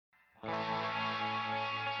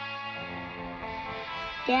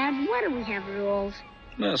Dad, why do we have rules?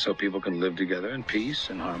 Well, so people can live together in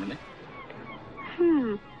peace and harmony.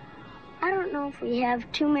 I don't know if we have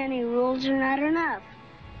too many rules or not enough.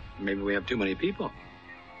 Maybe we have too many people.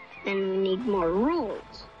 Then we need more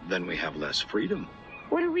rules. Then we have less freedom.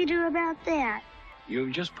 What do we do about that?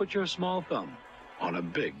 You've just put your small thumb on a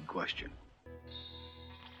big question.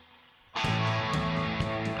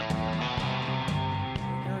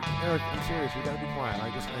 Eric, I'm serious. You gotta be quiet.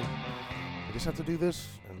 I just have to do this,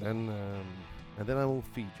 and then I will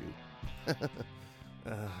feed you.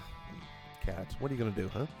 Cats, what are you gonna do,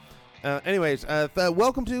 huh? Anyways,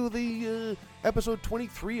 welcome to the episode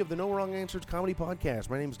 23 of the No Wrong Answers Comedy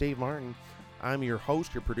Podcast. My name is Dave Martin. I'm your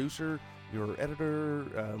host, your producer, your editor.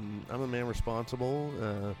 I'm a man responsible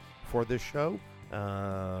for this show.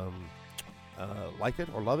 Like it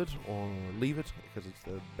or love it or leave it, because it's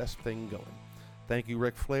the best thing going. Thank you,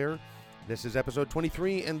 Ric Flair. This is episode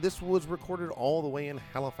 23, and this was recorded all the way in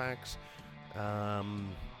Halifax,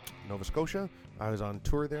 Nova Scotia. I was on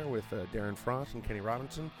tour there with Darren Frost and Kenny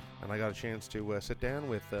Robinson, and I got a chance to sit down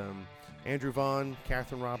with Andrew Vaughn,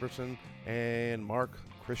 Catherine Robertson, and Mark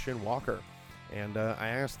Christian Walker. And I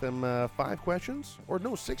asked them 6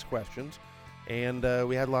 questions, and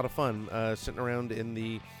we had a lot of fun sitting around in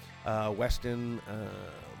the Westin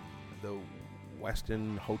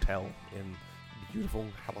Hotel in beautiful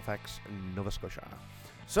Halifax, Nova Scotia.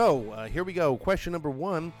 So here we go. Question number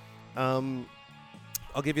 1. I'll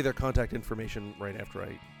give you their contact information right after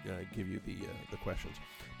I give you the questions.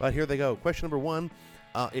 But here they go. Question number 1.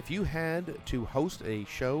 If you had to host a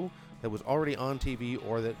show that was already on TV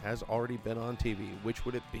or that has already been on TV, which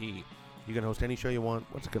would it be? You can host any show you want.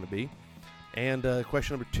 What's it going to be? And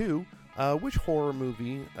question number 2. Which horror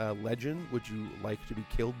movie legend would you like to be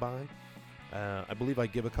killed by? I believe I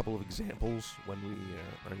give a couple of examples when we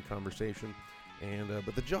are in conversation, and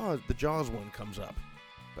but the Jaws one comes up,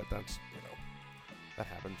 but that's, that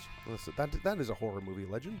happens. That is a horror movie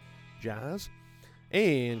legend, Jaws.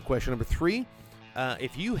 And question number 3,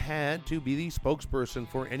 if you had to be the spokesperson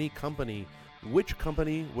for any company, which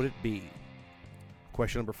company would it be?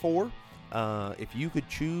 Question number 4, if you could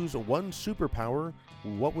choose one superpower,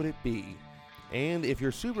 what would it be? And if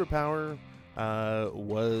your superpower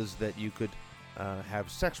was that you could have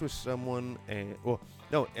sex with someone, and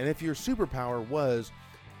if your superpower was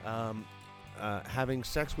having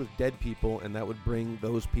sex with dead people, and that would bring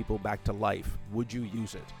those people back to life, would you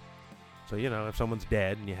use it? So, if someone's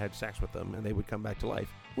dead and you had sex with them and they would come back to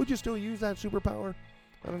life, would you still use that superpower?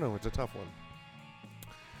 I don't know. It's a tough one.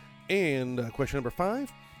 And question number 5,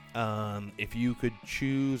 if you could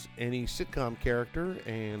choose any sitcom character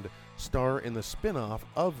and star in the spin-off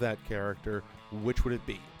of that character, which would it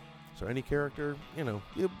be? So any character,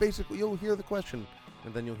 you'll hear the question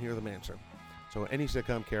and then you'll hear them answer. So any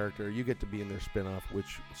sitcom character, you get to be in their spin-off.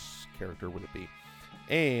 Which character would it be?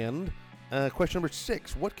 And question number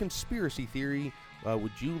 6, what conspiracy theory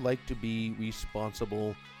would you like to be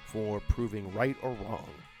responsible for proving right or wrong?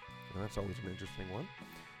 Well, that's always an interesting one.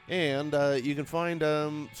 And you can find,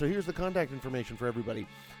 so here's the contact information for everybody.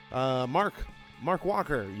 Mark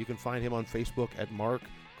Walker, you can find him on Facebook at Mark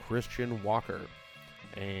Christian Walker.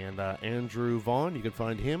 And Andrew Vaughn, you can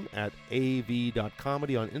find him at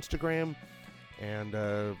av.comedy on Instagram. And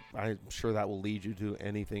I'm sure that will lead you to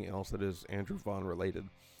anything else that is Andrew Vaughn related.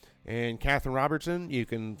 And Catherine Robertson, you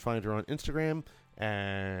can find her on Instagram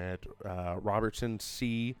at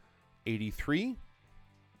RobertsonC83.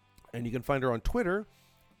 And you can find her on Twitter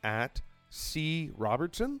at C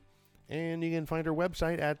Robertson. And you can find her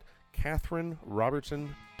website at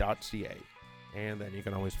catherinerobertson.ca. And then you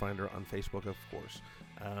can always find her on Facebook, of course.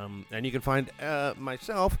 And you can find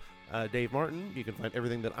myself, Dave Martin. You can find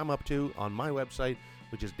everything that I'm up to on my website,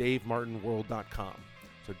 which is DaveMartinWorld.com.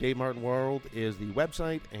 So Dave Martin World is the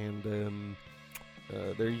website, and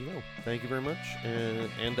there you go. Thank you very much. And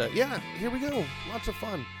here we go. Lots of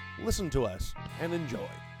fun. Listen to us and enjoy.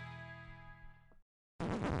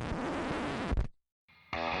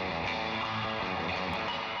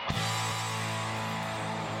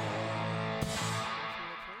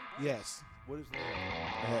 Yes. What is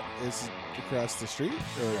that? Is it across the street?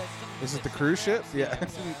 Or is it the cruise ship? Yeah.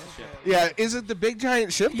 Ship. Yeah. Is it the big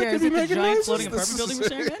giant ship that could be making noises? Floating apartment building we're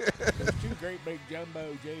staring at? There's 2 great big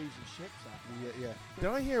jumbo J's and ships out there. Yeah. Did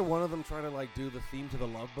I hear one of them try to do the theme to the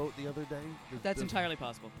Love Boat the other day? That's entirely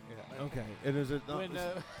possible. Yeah. Okay. And is it not? When,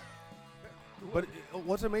 But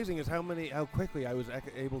what's amazing is how quickly I was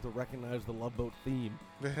able to recognize the Love Boat theme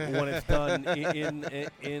when it's done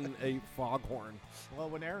in a foghorn. well,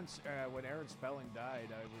 when Aaron Spelling died,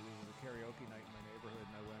 it was a karaoke night in my neighborhood,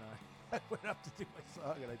 and I went on. I went up to do my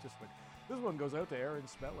song, and I just went, this one goes out to Aaron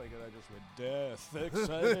Spelling, and I just went, death,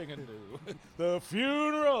 exciting and new. The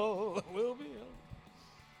funeral will be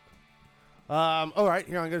held. All right,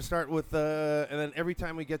 here I'm going to start with, and then every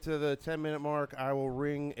time we get to the 10-minute mark, I will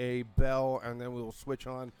ring a bell, and then we will switch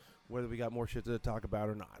on whether we got more shit to talk about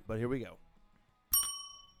or not. But here we go.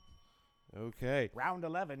 Okay. Round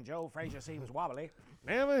 11, Joe Frazier seems wobbly.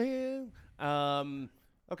 Never here.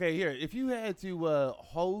 Okay, here. If you had to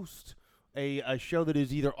host a show that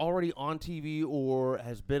is either already on TV or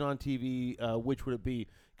has been on TV, which would it be? It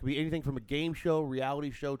could be anything from a game show,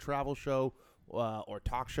 reality show, travel show, or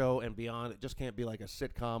talk show and beyond. It just can't be like a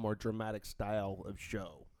sitcom or dramatic style of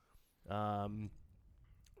show.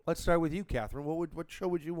 Let's start with you, Catherine. What show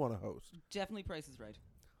would you want to host? Definitely Price is Right.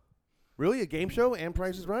 Really, a game show and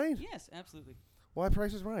Price is Right? Yes, absolutely. Why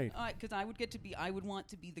Price is Right? Because I would want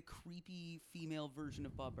to be the creepy female version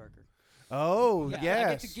of Bob Barker. Oh, Yeah, yes. I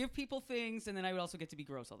get to give people things, and then I would also get to be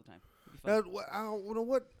gross all the time. It'd be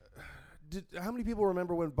fun. How many people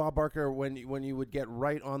remember when Bob Barker, when you would get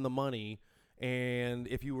right on the money, and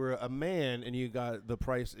if you were a man and you got the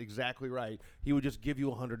price exactly right, he would just give you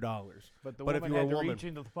 $100. But the if woman you were had a to woman, reach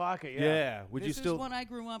into the pocket, yeah, would this you still? is one I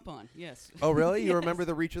grew up on. Yes. Oh, really? You Yes. remember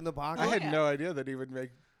the reach in the pocket? I had yeah. no idea that he would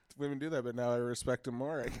make women do that, but now I respect him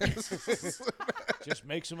more, I guess. just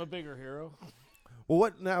makes him a bigger hero. Well,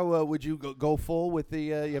 what now? Would you go full with the?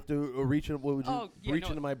 You have to reach in. What would you reach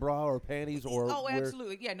into my bra or panties or? Oh, where-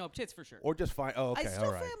 absolutely. Yeah, no, tits for sure. Or just fine. Oh, okay. I still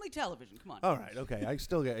all right. family television. Come on. All right. Okay. I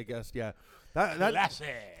still get. I guess. Yeah. That Lassie.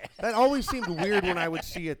 that always seemed weird when I would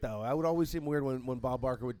see it, though. I would always seem weird when Bob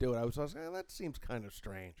Barker would do it. I was like, that seems kind of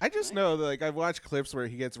strange. I just know that, like, I've watched clips where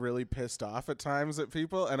he gets really pissed off at times at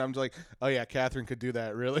people, and I'm like, oh yeah, Catherine could do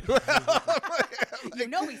that really well. You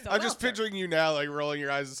know he's so I'm just out there. picturing you now, like, rolling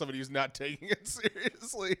your eyes at somebody who's not taking it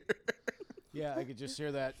seriously. Yeah, I could just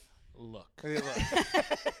hear that look. Hey, look.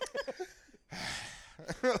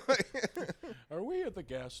 Are we at the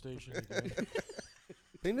gas station again?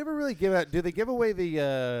 They never really give out. Do they give away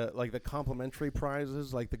the like the complimentary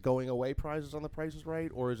prizes, like the going away prizes on The Price is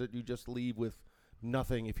Right, or is it you just leave with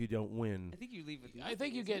nothing if you don't win? I think you leave with. I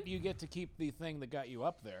think you get to keep the thing that got you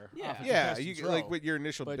up there. Yeah. off the Yeah, contestant's you like row. what your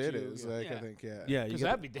initial But bid you- is. yeah. Like, I Yeah. think, yeah. Yeah, you Because get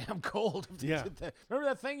that'd be damn cold. If they Yeah. did that. Remember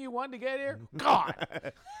that thing you wanted to get here? Gone.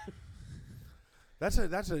 That's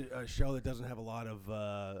a show that doesn't have a lot of.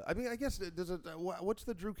 I mean, I guess does it. What's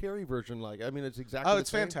the Drew Carey version like? I mean, it's exactly. Oh, the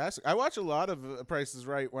it's same. fantastic. I watch a lot of Price is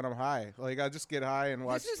Right when I'm high. Like, I just get high and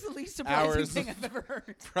watch This is the least surprising hours thing of I've ever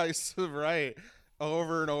heard. Price is Right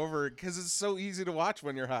over and over because it's so easy to watch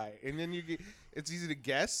when you're high, and then it's easy to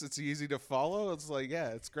guess, it's easy to follow. It's like, yeah,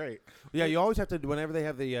 it's great. Yeah, you always have to. Whenever they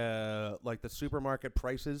have the like the supermarket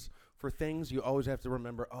prices for things, you always have to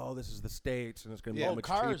remember. Oh, this is the States, and it's going to Yeah. be much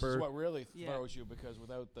Cars cheaper. is what really Yeah. throws you because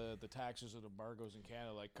without the taxes and embargoes in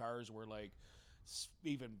Canada, like cars were like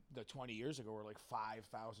even the 20 years ago were like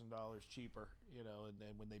 $5,000 cheaper, you know. And then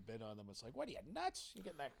when they bid on them, it's like, what are you nuts? You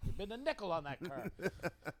bid a nickel on that car.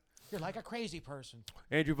 You're like a crazy person.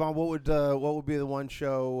 Andrew Vaughn, what would be the one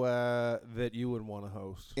show that you would want to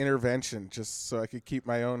host? Intervention, just so I could keep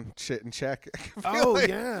my own shit in check. I feel Oh like,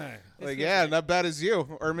 yeah. like yeah, not bad as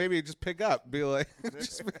you, or maybe just pick up, be like,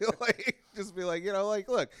 just be like, you know, like,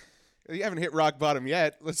 look, you haven't hit rock bottom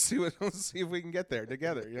yet. Let's see if we can get there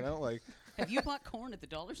together. You know, like. Have you bought corn at the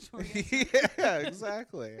dollar store yet? Yeah,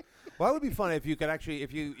 exactly. Well, it would be fun if you could actually,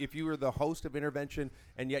 if you were the host of Intervention,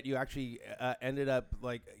 and yet you actually ended up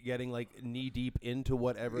like getting like knee deep into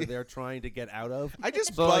whatever they're trying to get out of. I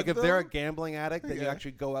just so like bug if they're a them. gambling addict, then you Yeah.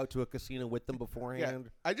 actually go out to a casino with them Yeah, beforehand.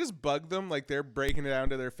 I just bug them like they're breaking it down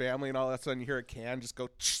to their family, and all of a sudden you hear a can just go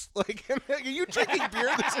like, are you drinking beer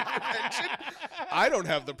in this intervention? I don't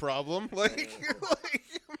have the problem. Like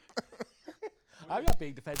I'm not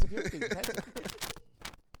being defensive. You're being defensive.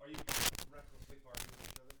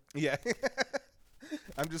 yeah.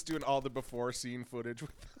 I'm just doing all the before scene footage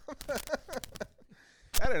with them.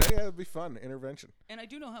 I don't know. Yeah, it'd be fun. Intervention. And I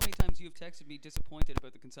do know how many times you've texted me disappointed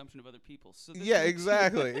about the consumption of other people. So this Yeah, is-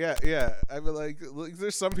 exactly. Yeah. I'd be like,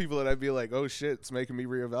 there's some people that I'd be like, oh shit, it's making me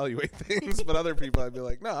reevaluate things. But other people, I'd be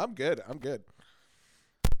like, no, I'm good.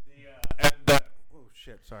 Oh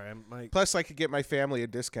shit! Sorry, I'm Mike. Plus, I could get my family a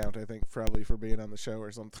discount, I think, probably for being on the show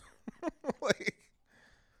or something. Like,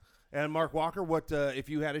 And Mark Walker, what if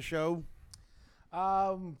you had a show?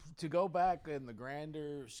 To go back in the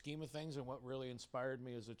grander scheme of things and what really inspired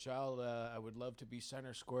me as a child, I would love to be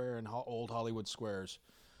center square in old Hollywood squares.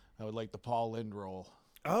 I would like the Paul Lynde role.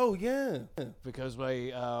 Oh yeah. Because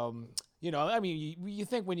I mean, you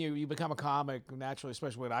think when you become a comic, naturally,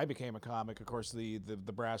 especially when I became a comic, of course, the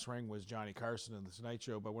brass ring was Johnny Carson in The Tonight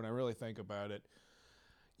Show. But when I really think about it,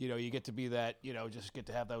 you get to be that, just get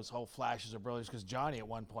to have those whole flashes of brilliance. Because Johnny at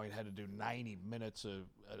one point had to do 90 minutes a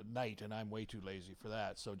night, and I'm way too lazy for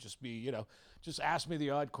that. So just be, just ask me the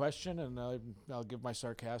odd question, and I'll give my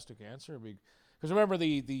sarcastic answer. Because remember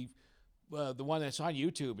the one that's on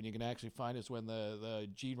YouTube, and you can actually find is when the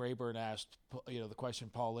Gene Rayburn asked, the question.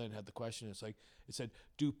 Paul Lynde had the question. It said,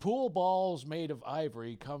 "Do pool balls made of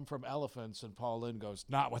ivory come from elephants?" And Paul Lynde goes,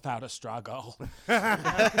 "Not without a struggle."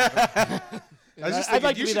 I was just I'd thinking,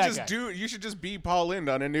 like to you be should that just guy. You should just be Paul Lynde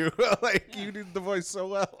on a new you did the voice so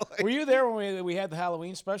well. Were you there when we had the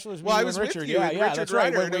Halloween special? Well, I was Richard. with you, and Yeah, Richard that's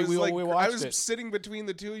right. Ryder, and it was We like, watched I was it. sitting between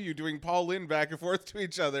the two of you doing Paul Lynde back and forth to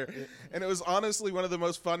each other, and it was honestly one of the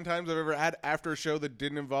most fun times I've ever had after a show that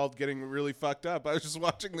didn't involve getting really fucked up. I was just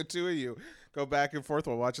watching the two of you go back and forth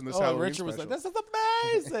while watching this Halloween Richard was special. like, "This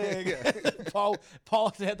is amazing."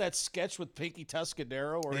 Paul had that sketch with Pinky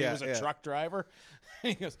Tuscadero where he was a truck driver.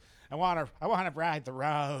 He goes, I want to ride the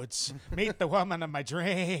roads, meet the woman of my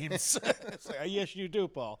dreams. It's like, yes, you do,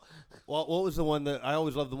 Paul. Well, what was the one that I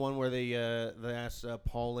always loved? The one where they asked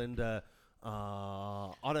Paul Lynde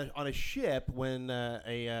on a ship when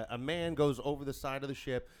a man goes over the side of the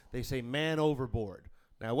ship, they say "man overboard."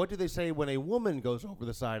 Now, what do they say when a woman goes over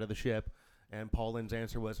the side of the ship? And Paul Lynde's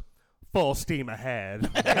answer was, "Full steam ahead."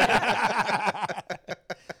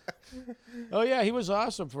 Oh yeah, he was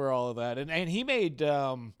awesome for all of that, and he made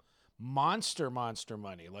monster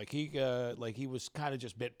money. Like he was kind of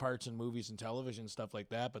just bit parts in movies and television stuff like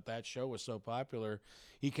that. But that show was so popular,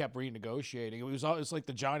 he kept renegotiating. It's like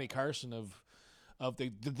the Johnny Carson of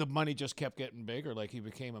the money just kept getting bigger. Like he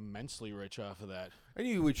became immensely rich off of that. And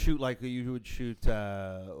you would shoot like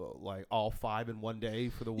all 5 in one day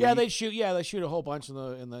for the week. Yeah, they shoot a whole bunch in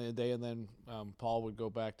the day, and then Paul would go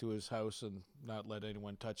back to his house and not let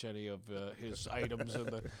anyone touch any of his items.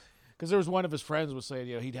 Because there was one of his friends was saying,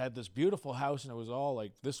 he'd had this beautiful house, and it was all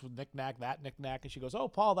like this knick-knack, that knick-knack, and she goes, "Oh,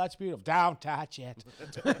 Paul, that's beautiful. Don't touch it."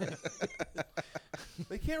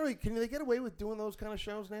 They can't really. Can they get away with doing those kind of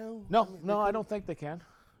shows now? No, I don't think they can.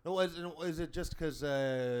 No, is it just because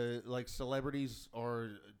like celebrities are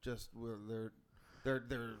just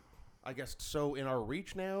they're I guess so in our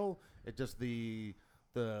reach now? It just the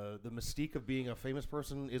mystique of being a famous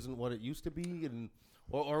person isn't what it used to be, and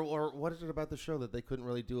or what is it about the show that they couldn't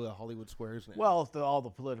really do a Hollywood Squares now? Well, all the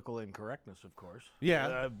political incorrectness, of course.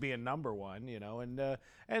 Yeah, being number one,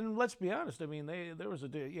 and let's be honest. I mean, they were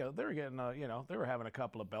getting they were having a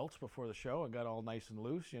couple of belts before the show and got all nice and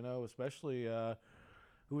loose, especially.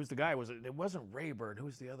 Who was the guy? It wasn't Rayburn. Who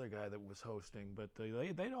was the other guy that was hosting? But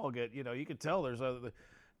they'd all get, you could tell there's other,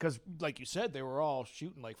 because like you said, they were all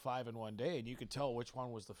shooting like 5 in one day, and you could tell which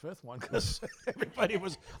one was the 5th one because everybody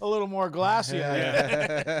was a little more glassy.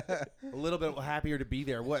 A little bit happier to be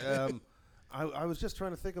there. What I was just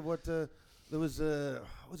trying to think of what there was.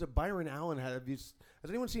 Was it Byron Allen? Has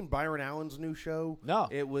anyone seen Byron Allen's new show? No.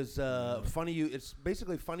 It was Funny You. It's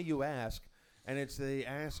basically Funny You Ask. And they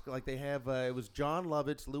have it was John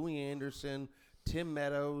Lovitz, Louis Anderson, Tim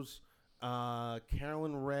Meadows,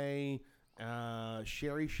 Carolyn Ray,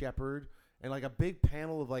 Sherry Shepard, and like a big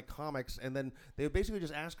panel of like comics. And then they would basically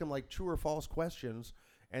just ask them like true or false questions.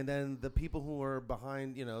 And then the people who were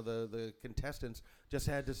behind, the contestants just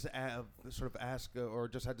had to sort of ask or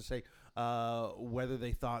just had to say whether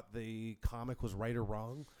they thought the comic was right or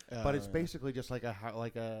wrong. But it's basically just like a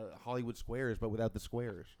Hollywood Squares, but without the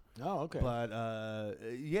squares. Oh, okay. But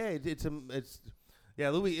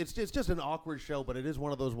Louis, it's just an awkward show, but it is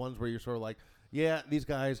one of those ones where you're sort of like, yeah, these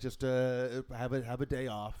guys just have a day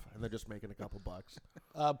off and they're just making a couple bucks.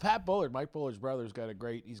 Pat Bullard, Mike Bullard's brother, he's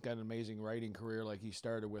got an amazing writing career. Like he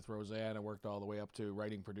started with Roseanne and worked all the way up to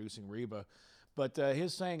writing, producing Reba. But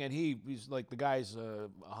his saying, and he's like the guy's a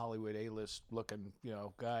Hollywood A-list looking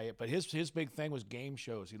guy. But his big thing was game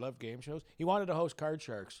shows. He loved game shows. He wanted to host Card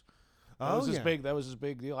Sharks. That was his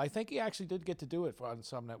big deal. I think he actually did get to do it on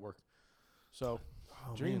some network. So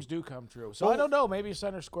dreams do come true. So I don't know. Maybe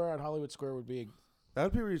Center Square on Hollywood Square would be. That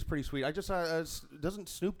would be pretty sweet. I just doesn't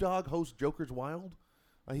Snoop Dogg host Joker's Wild?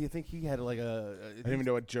 You think he had like a? I didn't even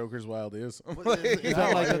know what Joker's Wild is. Is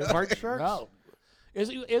that like a Card Sharks? No. Is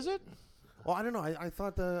it? Well, I don't know. I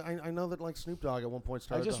thought I know that like Snoop Dogg at one point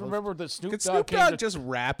started. I just to host. remember that Snoop Could Dogg Snoop Dogg just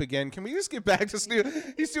rap again? Can we just get back to Snoop?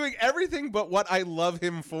 He's doing everything but what I love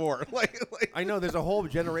him for. Like I know there's a whole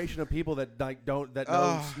generation of people that know.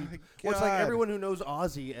 Well, it's like everyone who knows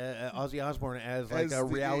Ozzy Osbourne as like a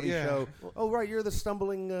reality show. Oh right, you're the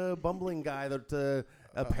stumbling, bumbling guy that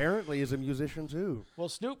apparently is a musician too. Well,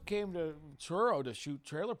 Snoop came to Truro to shoot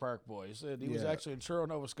Trailer Park Boys, and he was actually in Truro,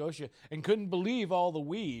 Nova Scotia, and couldn't believe all the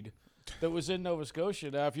weed that was in Nova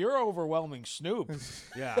Scotia. Now, if you're overwhelming Snoop,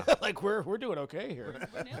 Yeah. like we're doing okay here.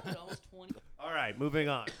 We're now at almost 20. All right, moving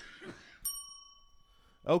on.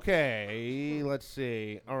 Okay, let's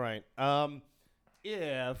see. All right.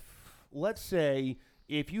 Let's say,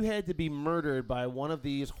 if you had to be murdered by one of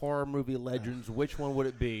these horror movie legends, which one would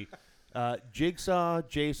it be? Jigsaw,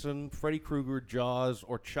 Jason, Freddy Krueger, Jaws,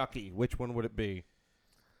 or Chucky? Which one would it be?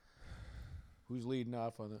 Who's leading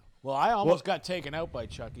off on it? Well, I almost got taken out by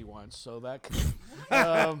Chucky once, so that.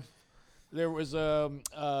 There was so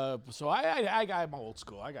I'm old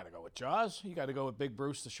school. I got to go with Jaws. You got to go with Big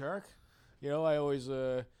Bruce the Shark. You know, I always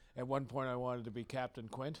at one point I wanted to be Captain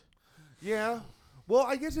Quint. Yeah. Well,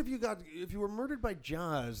 I guess if you were murdered by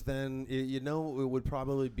Jaws, then it would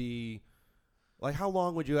probably be like, how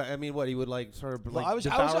long would you? I mean, what he would like sort of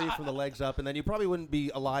devour you from the legs up, and then you probably wouldn't be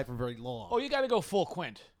alive for very long. Oh, you got to go full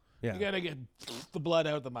Quint. Yeah. You got to get the blood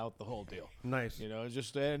out of the mouth, the whole deal. Nice. You know,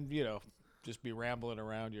 just be rambling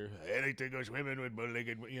around your anything goes women with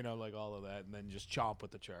bow-legged, like all of that, and then just chomp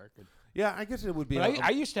with the shark. Yeah, I guess it would be. But I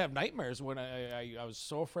used to have nightmares when I was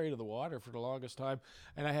so afraid of the water for the longest time,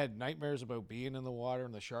 and I had nightmares about being in the water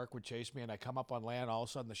and the shark would chase me, and I come up on land, all of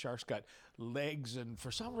a sudden the shark's got legs, and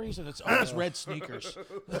for some reason it's always red sneakers.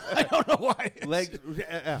 I don't know why. Legs,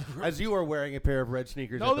 as you are wearing a pair of red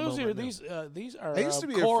sneakers. No, at the moment. these are. I used to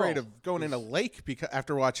be coral. afraid of going in a lake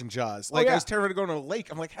after watching Jaws. Like, yeah. I was terrified of going to a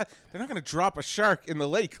lake. I'm like, they're not going to drop a shark in the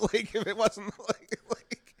lake. Like, if it wasn't like.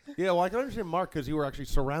 Yeah, well, I can understand Mark because you were actually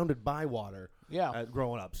surrounded by water. Yeah.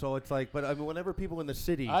 Growing up, so it's like, but I mean, whenever people in the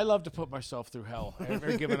city, I love to put myself through hell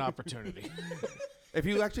every given opportunity. if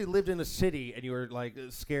you actually lived in a city and you were like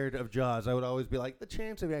scared of Jaws, I would always be like, the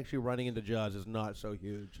chance of actually running into Jaws is not so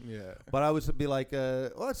huge. Yeah. But I would be like,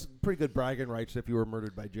 well, that's pretty good bragging rights if you were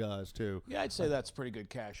murdered by Jaws too. Yeah, I'd say that's pretty good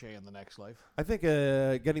cachet in the next life. I think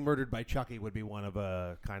getting murdered by Chucky would be one of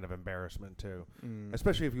a kind of embarrassment too,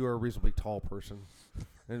 especially if you were a reasonably tall person,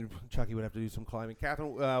 and Chucky would have to do some climbing.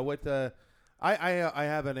 Catherine, I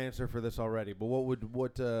have an answer for this already, but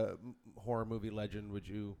what horror movie legend would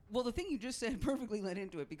you? Well, the thing you just said perfectly led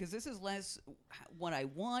into it, because this is less what I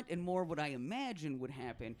want and more what I imagine would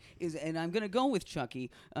happen. And I'm going to go with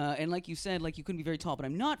Chucky. And like you said, like you couldn't be very tall, but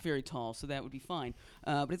I'm not very tall, so that would be fine.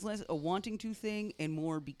 But it's less a wanting to thing and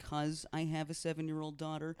more because I have a 7-year-old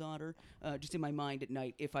daughter. Just in my mind at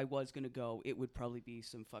night, if I was going to go, it would probably be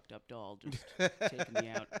some fucked up doll just taking me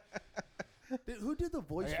out. Who did the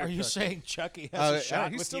voice? Are you saying Chucky has a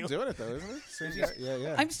shot he's with still you? doing it though, isn't he?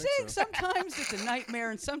 Yeah. I'm saying sometimes it's a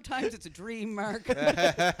nightmare and sometimes it's a dream, Mark.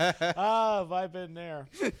 Have I been there?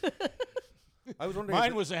 I was wondering.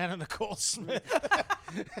 Mine was Anna Nicole Smith.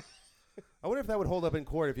 I wonder if that would hold up in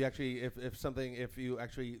court if you actually, if you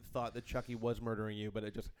actually thought that Chucky was murdering you, but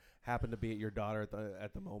it just happened to be your daughter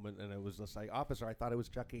at the moment, and it was just like, officer, I thought it was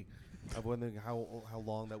Chucky. I'm wondering how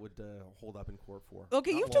long that would hold up in court for.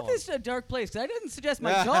 Okay, Not you took long. this to a dark place. 'Cause I didn't suggest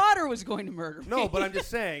my daughter was going to murder me. No, but I'm just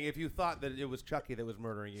saying, if you thought that it was Chucky that was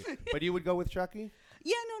murdering you, but you would go with Chucky?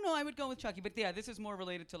 Yeah, no, I would go with Chucky. But yeah, this is more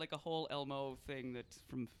related to like a whole Elmo thing that's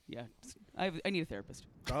from, I need a therapist.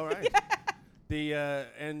 All right.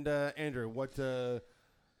 Andrew, what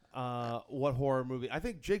horror movie? I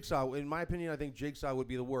think Jigsaw. In my opinion, I think Jigsaw would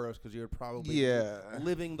be the worst because you're probably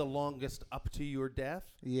living the longest up to your death.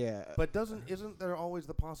 Yeah. But isn't there always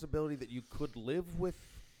the possibility that you could live with?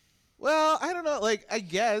 Well, I don't know. Like, I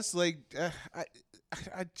guess, like, I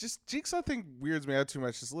just Jigsaw thing weirds me out too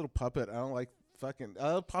much. This little puppet. I don't like fucking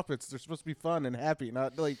puppets. They're supposed to be fun and happy,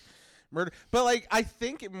 not like murder. But like, I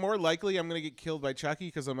think more likely I'm gonna get killed by Chucky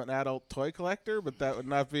because I'm an adult toy collector. But that would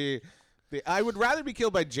not be. I would rather be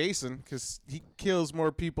killed by Jason because he kills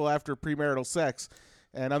more people after premarital sex.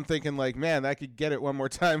 And I'm thinking, like, man, I could get it one more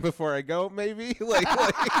time before I go, maybe.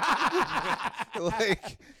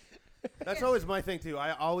 like. That's always my thing too.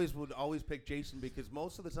 I would always pick Jason because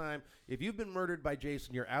most of the time, if you've been murdered by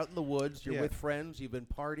Jason, you're out in the woods, you're with friends, you've been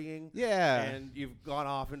partying, and you've gone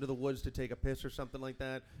off into the woods to take a piss or something like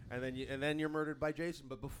that, and then you're murdered by Jason.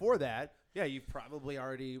 But before that, you've probably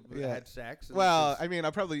already had sex. Well, I mean,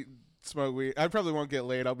 I'll probably smoke weed. I probably won't get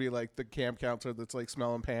laid. I'll be like the camp counselor that's like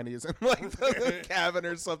smelling panties in like the cabin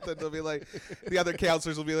or something. They'll be like, the other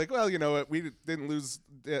counselors will be like, well, you know what, we didn't lose.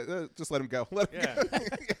 Just let him go. Let him go.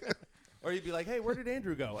 Or you'd be like, hey, where did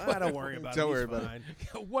Andrew go? Don't worry about it. Don't worry He's about fine.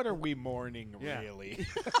 What are we mourning, really?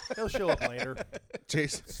 He'll show up later.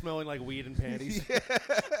 Jason. Smelling like weed and panties.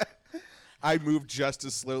 I move just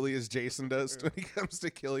as slowly as Jason does when he comes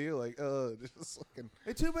to kill you. Like, just looking.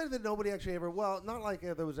 It's too bad that nobody actually ever. Well, not like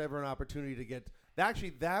there was ever an opportunity to get.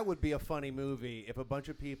 Actually, that would be a funny movie if a bunch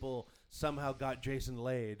of people somehow got Jason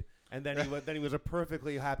laid, And then then he was a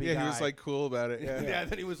perfectly happy Yeah, guy. he was like cool about it. Yeah. Yeah,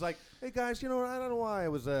 then he was like, "Hey guys, you know, I don't know why I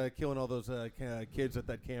was killing all those kids at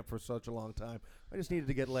that camp for such a long time. I just needed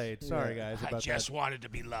to get laid. Sorry, guys, I about just that." wanted to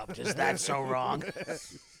be loved. Is that so wrong?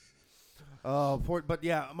 Oh, but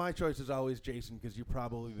yeah, my choice is always Jason because you've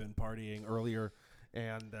probably been partying earlier,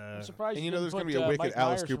 and I'm surprised And you you know didn't there's put gonna be a wicked Mike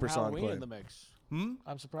Alice Myers Cooper from song Halloween playing. in the mix. hmm.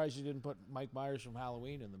 I'm surprised you didn't put Mike Myers from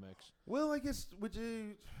Halloween in the mix. Well, I guess would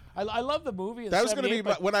you? I love the movie. in That was going to be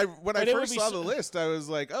 78, when I but it would first be saw so- the list. I was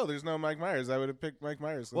like, oh, there's no Mike Myers. I would have picked Mike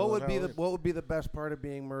Myers. What would be the best part of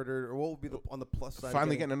being murdered, or what would be on the plus side? of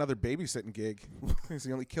Finally getting another babysitting gig.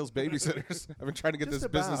 He only kills babysitters. I've been trying to get Just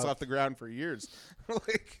this business about. off the ground for years.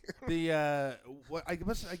 Like, the what I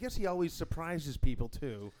guess he always surprises people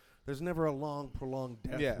too. There's never a long, prolonged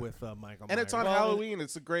death Yeah. with Michael and it's Myers. on Halloween.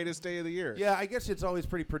 It's the greatest day of the year. Yeah, I guess it's always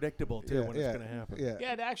pretty predictable too Yeah, when yeah, it's going to happen. Yeah.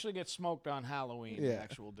 Yeah, to actually get smoked on Halloween, the Yeah.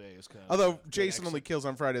 actual day is kind of. Although Jason only kills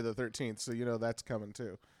on Friday the 13th, so you know that's coming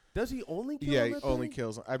too. Does he only kill? Yeah, on he that only day?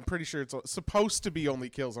 kills. I'm pretty sure it's supposed to be only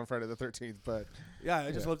kills on Friday the 13th, but Yeah,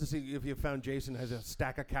 I just Yeah. love to see if you found Jason has a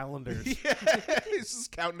stack of calendars. yeah, he's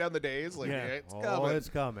just counting down the days. Like, yeah, it's oh, coming. it's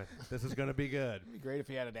coming. This is going to be good. It'd be great if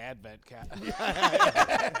he had an advent cat.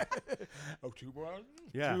 Oh,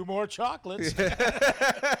 Yeah. two more chocolates.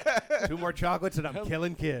 2 more chocolates and I'm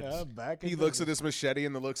killing kids. Back He in looks at business. his machete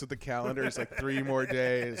and then looks at the calendar. It's like 3 more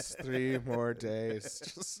days. 3 more days.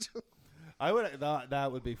 Just I would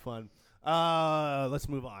that would be fun. Let's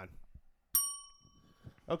move on.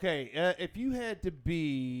 Okay, if you had to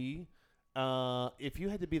be the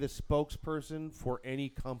spokesperson for any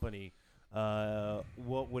company,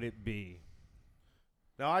 what would it be?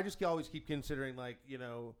 Now, I just always keep considering, like, you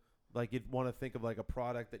know, like you'd want to think of like a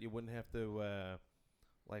product that you wouldn't have to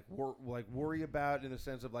worry about in the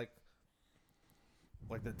sense of like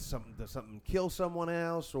that something kill someone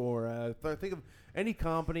else, or think of any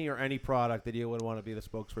company or any product that you would want to be the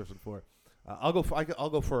spokesperson for. I'll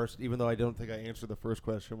go first, even though I don't think I answered the first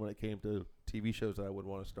question when it came to TV shows that I would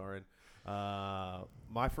want to star in.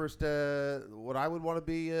 My first, what I would want to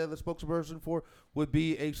be the spokesperson for would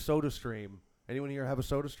be a SodaStream. Anyone here have a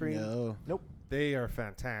SodaStream? no. Nope. They are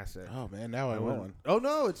fantastic. Oh man, now I want one. Oh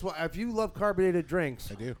no, it's if you love carbonated drinks,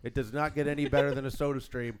 I do. It does not get any better than a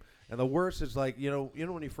SodaStream. And the worst is like you know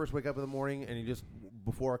when you first wake up in the morning and you just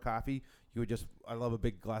before a coffee I love a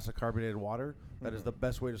big glass of carbonated water. That is the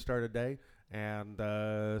best way to start a day. And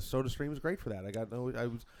SodaStream is great for that.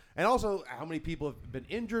 And also how many people have been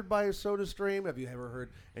injured by a SodaStream? Have you ever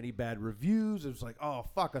heard any bad reviews? It's like, oh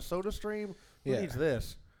fuck, a SodaStream? Who Yeah. needs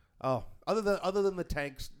this? Oh, other than the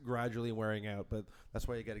tanks gradually wearing out, but that's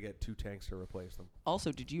why you got to get 2 tanks to replace them.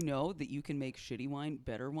 Also, did you know that you can make shitty wine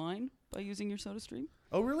better wine by using your SodaStream?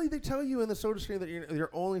 Oh, really? They tell you in the SodaStream that you're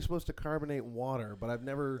only supposed to carbonate water, but I've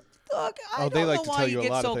never. Look, I Oh, don't they like know to why tell you you a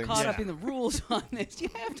get lot of so things. caught Yeah. up in the rules on this. You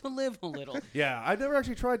have to live a little. Yeah, I've never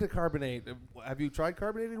actually tried to carbonate. Have you tried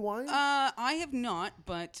carbonated wine? I have not,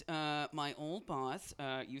 but my old boss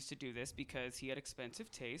used to do this because he had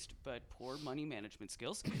expensive taste but poor money management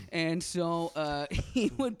skills, and so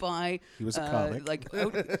he would buy. He was a comic. Like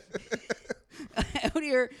out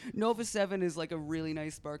here, Nova 7 is like a really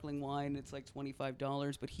nice sparkling wine. It's like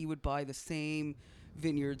 $25, but he would buy the same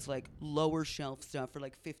vineyards like lower shelf stuff for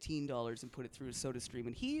like $15 and put it through a SodaStream,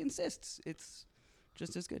 and he insists it's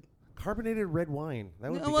just as good. Carbonated red wine.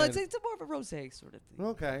 That would No, be well, good. it's more of a rosé sort of thing.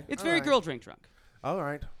 Okay. It's all very right. girl drink drunk. All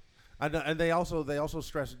right. And they also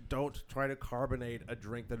stress don't try to carbonate a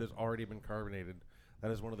drink that has already been carbonated. That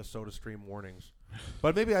is one of the SodaStream warnings.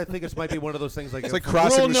 But maybe I think it might be one of those things like It's like if-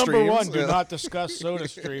 crossing Rule the number streams. 1: do Yeah. not discuss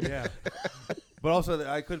SodaStream. Yeah. But also,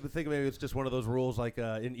 I could think maybe it's just one of those rules like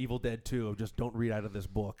in Evil Dead 2 of just don't read out of this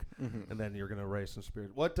book, and then you're going to raise some spirit.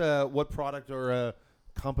 What product or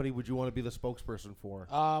company would you want to be the spokesperson for?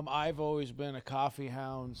 I've always been a coffee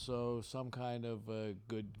hound, so some kind of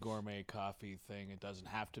good gourmet coffee thing. It doesn't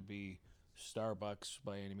have to be Starbucks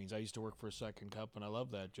by any means. I used to work for a Second Cup, and I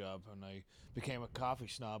loved that job, and I became a coffee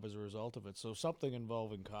snob as a result of it. So something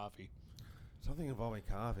involving coffee. Something involving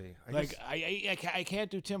coffee. I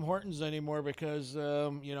can't do Tim Hortons anymore because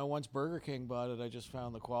once Burger King bought it, I just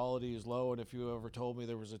found the quality is low. And if you ever told me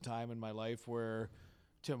there was a time in my life where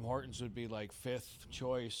Tim Hortons would be like 5th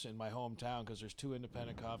choice in my hometown because there's 2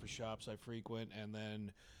 independent coffee shops I frequent, and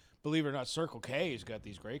then believe it or not, Circle K has got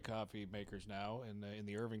these great coffee makers now in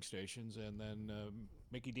the Irving stations, and then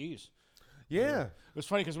Mickey D's. Yeah. It was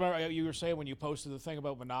funny because you were saying when you posted the thing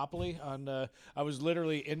about Monopoly I was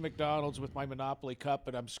literally in McDonald's with my Monopoly cup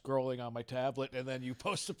and I'm scrolling on my tablet, and then you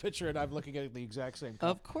post a picture and I'm looking at the exact same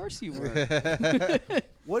cup. Of course you were.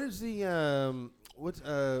 What is the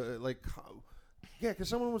Yeah, because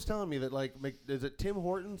someone was telling me that like, is it Tim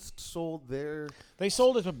Hortons sold their? They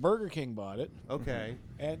sold it, but Burger King bought it. Okay,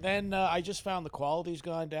 And then I just found the quality's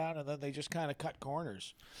gone down, and then they just kind of cut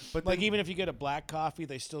corners. but Like then- even if you get a black coffee,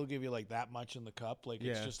 they still give you like that much in the cup. Like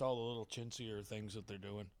it's Yeah. just all the little chintzier things that they're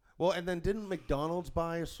doing. well, and then didn't McDonald's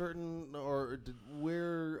buy a certain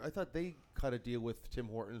where I thought they cut a deal with Tim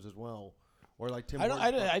Hortons as well, or like Tim. Hortons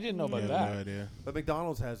I didn't know about Yeah, that. no idea. But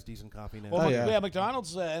McDonald's has decent coffee now. Well, yeah.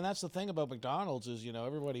 McDonald's, and that's the thing about McDonald's is,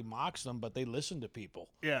 everybody mocks them, but they listen to people.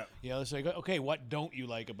 yeah. They say, okay, what don't you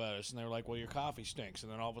like about us? And they're like, well, your coffee stinks.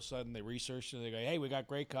 And then all of a sudden they research and they go, hey, we got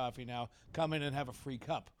great coffee now. Come in and have a free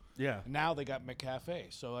cup. Yeah. And now they got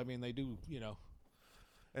McCafe. So, I mean, they do,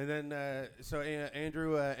 And then,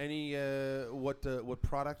 Andrew, any what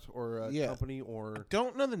product or Yeah. company or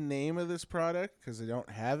Don't know the name of this product because I don't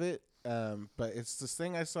have it. But it's this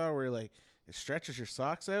thing I saw where like it stretches your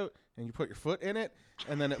socks out and you put your foot in it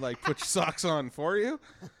and then it like puts your socks on for you.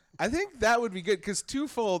 I think that would be good because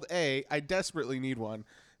twofold. I desperately need one,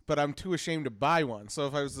 but I'm too ashamed to buy one. So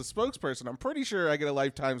if I was the spokesperson, I'm pretty sure I get a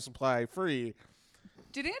lifetime supply free.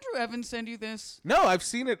 Did Andrew Evans send you this? No, I've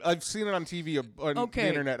seen it. I've seen it on TV on Okay. the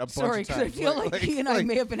internet a bunch Sorry, of because I times. feel like he and I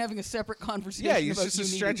may have been having a separate conversation. Yeah, you about just you it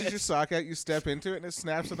needing stretches your this. sock out, you step into it, and it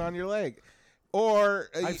snaps it on your leg. Or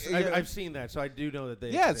I've seen that, so I do know that they.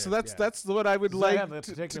 yeah, exist, so that's yeah. that's what I would does like that have a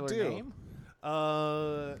to particular do. name?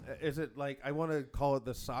 Is it like I want to call it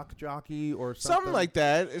the sock jockey or Something like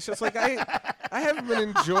that. It's just like I haven't been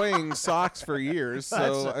enjoying socks for years,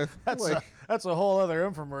 so I feel like That's a whole other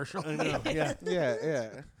infomercial. I know, yeah. yeah.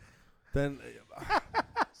 Then,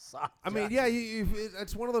 I mean, yeah,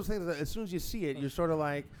 it's one of those things that as soon as you see it, you're sort of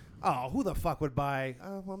like, oh, who the fuck would buy?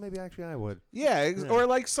 Well, maybe actually I would. Yeah, or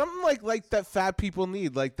like something like that fat people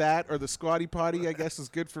need, like that, or the squatty potty. I guess is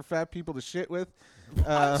good for fat people to shit with.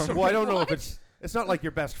 Well, I don't know if it's not like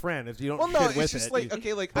your best friend. It's you don't Well, shit no, with it's just it. like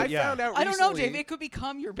okay, like but I yeah. found out. I don't know, recently- Dave. It could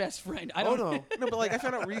become your best friend. I Oh don't no. No, but like I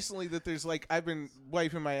found out recently that there's like I've been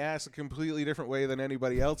wiping my ass a completely different way than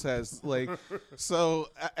anybody else has. Like, so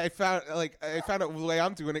I found out the way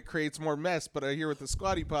I'm doing it creates more mess. But I hear with the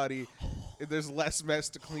squatty potty, there's less mess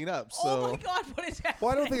to clean up. So Oh my God, what is happening?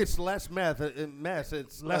 Well, I don't think it's less meth. Mess.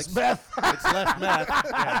 It's Less like, meth. It's less meth.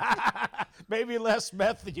 Yeah. Maybe less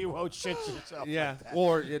meth than you won't shit yourself. Yeah.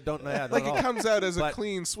 Or you don't know. like it comes out as a But-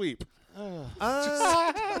 clean sweep.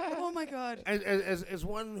 Oh my God. As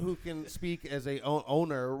one who can speak as a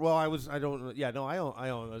owner, well, I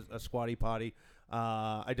own a squatty potty.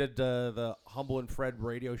 I did the Humble and Fred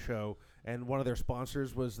radio show, and one of their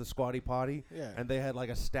sponsors was the Squatty Potty. Yeah. And they had like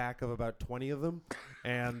a stack of about 20 of them,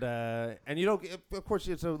 and you don't. Of course,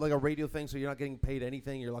 it's like a radio thing, so you're not getting paid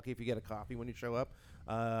anything. You're lucky if you get a coffee when you show up.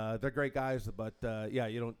 They're great guys, but yeah,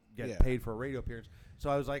 you don't get paid for a radio appearance. So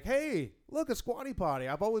I was like, hey, look, a Squatty Potty.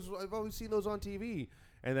 I've always seen those on TV.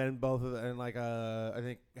 And then both of them, and like I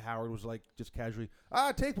think Howard was like just casually,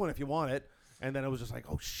 take one if you want it. And then I was just like,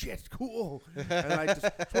 oh shit, cool. And it's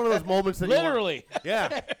one of those moments that Literally.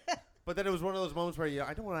 yeah. But then it was one of those moments where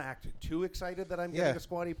I don't want to act too excited that I'm getting a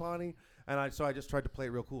Squatty Potty. And so I just tried to play it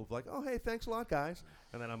real cool. Like, oh, hey, thanks a lot, guys.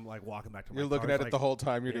 And then I'm like walking back to my You're looking car. at It's it the like, whole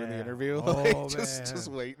time you're doing the yeah. interview. Oh, Like, man. just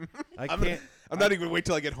waiting. I I'm can't. not even wait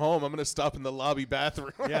till I get home. I'm gonna stop in the lobby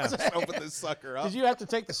bathroom. Yeah. Just open this sucker up. Did you have to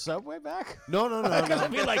take the subway back? No. I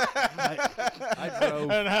mean, like, I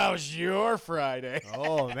drove. and how's your Friday?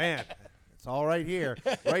 Oh, man. It's all right here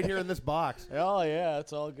in this box. Oh yeah,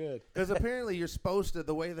 it's all good. Because apparently you're supposed to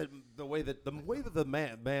the way that the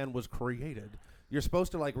man was created. You're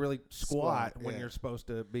supposed to like really squat when yeah. you're supposed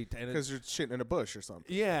to be. Because you're shitting in a bush or something.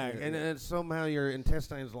 Yeah, and somehow your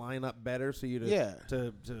intestines line up better, so you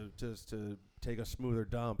to take a smoother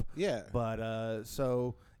dump. Yeah. But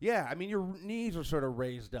so yeah, I mean your knees are sort of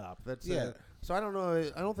raised up. That's so I don't know.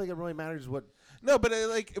 I don't think it really matters what. No, but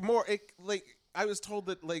I was told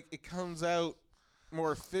that like it comes out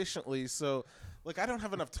more efficiently. So like I don't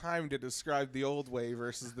have enough time to describe the old way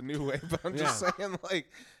versus the new way. But I'm just saying like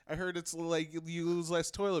I heard it's like you use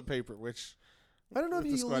less toilet paper, which. I don't know if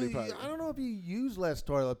With the you. Squatty Potty. I don't know if you use less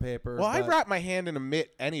toilet paper. Well, I but- wrap my hand in a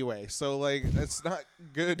mitt anyway, so like it's not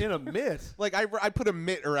good. in a mitt. Like I put a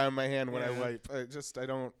mitt around my hand when I Yeah. wipe. I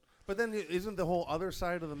don't. But then isn't the whole other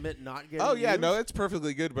side of the mitt not getting? Oh yeah, used? no, it's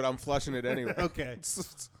perfectly good, but I'm flushing it anyway. Okay.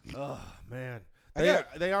 It's- Oh man, I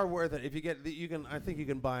they are worth it. If you get, you can. I think you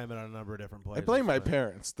can buy them at a number of different I places. blame my but-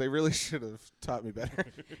 parents. They really should have taught me better.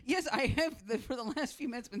 Yes, I have for the last few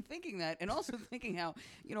minutes been thinking that, and also thinking how,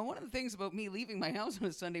 one of the things about me leaving my house on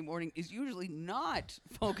a Sunday morning is usually not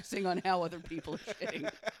focusing on how other people are shitting.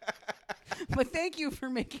 But thank you for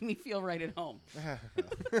making me feel right at home.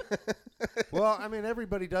 Well, I mean,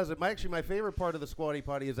 everybody does it. My favorite part of the Squatty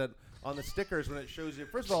Potty is that on the stickers when it shows you.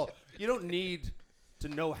 First of all, you don't need to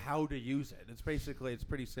know how to use it. It's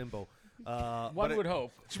pretty simple. One would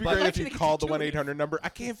hope. It should be But- great I if you think it's called the intuitive. 1-800 number. I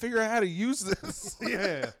can't figure out how to use this.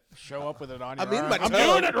 Yeah. Show up with it on your I'm in arm. my I'm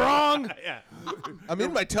tub. doing it wrong. Yeah. I'm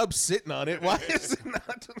in my tub sitting on it. Why is it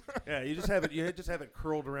not? Yeah. You just have it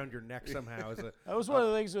curled around your neck somehow. As a, That was one of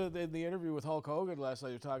the things in the interview with Hulk Hogan last night.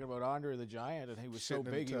 They were talking about Andre the Giant, and he was so Shitting in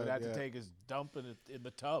the big he would tub, have yeah. to take his dump in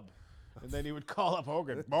the tub, and then he would call up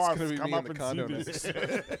Hogan. It's Boss, gonna be come me in up the and condo see next.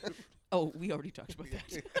 this. Oh, we already talked about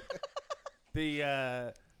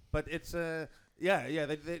that. but it's yeah.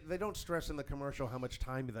 They don't stress in the commercial how much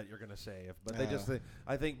time that you're going to save, but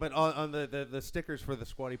I think, but on the stickers for the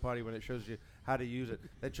Squatty Potty when it shows you how to use it,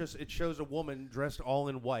 it shows a woman dressed all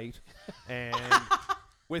in white and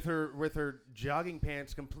with her jogging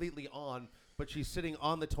pants completely on, but she's sitting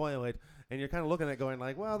on the toilet. And you're kind of looking at it going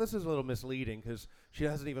like, well, this is a little misleading because she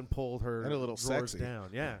hasn't even pulled her And a little drawers sexy.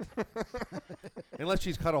 down. Yeah. Unless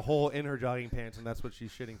she's cut a hole in her jogging pants and that's what she's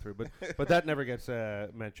shitting through. But that never gets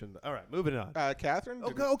mentioned. All right, moving on. Catherine?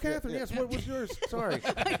 Catherine, Yeah. yes. What was yours? Sorry.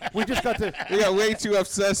 We just got to... We got way too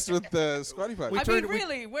obsessed with the Squatty Potty. I mean,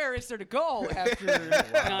 really, where is there to go after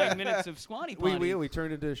 9 minutes of Squatty Potty? We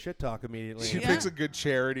turned into shit talk immediately. She Yeah. picks a good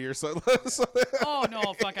charity or something. Oh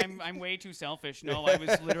no, fuck! I'm way too selfish. No, I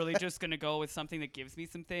was literally just gonna go with something that gives me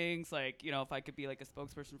some things, like if I could be like a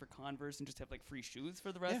spokesperson for Converse and just have like free shoes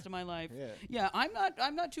for the rest of my life. Yeah.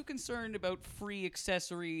 I'm not too concerned about free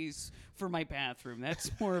accessories for my bathroom.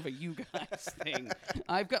 That's more of a you guys thing.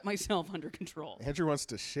 I've got myself under control. Andrew wants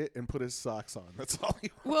to shit and put his socks on. That's all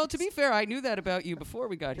he wants. Well, to be fair, I knew that about you before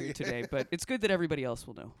we got here today, but it's good that everybody else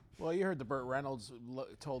will know. Well, you heard the Burt Reynolds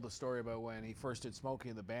told the story about when he first did Smokey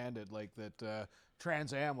and the Bandit, like that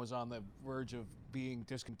Trans Am was on the verge of being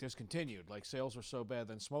discontinued. Like sales were so bad,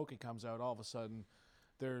 then Smokey comes out, all of a sudden,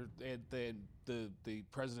 the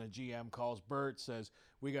president of GM calls Burt, says,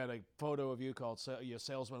 "We got a photo of you called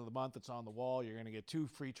Salesman of the Month. It's on the wall. You're going to get 2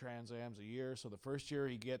 free Trans Ams a year." So the first year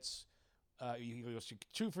he gets, he goes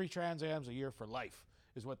 2 free Trans Ams a year for life,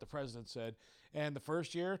 is what the president said. And the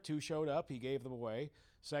first year, 2 showed up. He gave them away.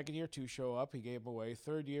 Second year, 2 show up. He gave them away.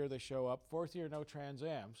 Third year, they show up. Fourth year, no Trans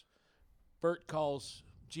Ams. Burt calls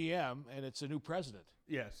GM, and it's a new president.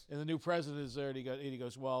 Yes. And the new president is there, and he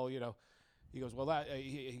goes, well, he goes, well, he goes, well,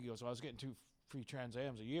 I was getting 2 free Trans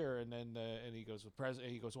Ams a year, and then and he goes,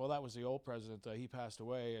 he goes, well, that was the old president. He passed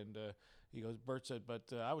away, and he goes, Burt said, but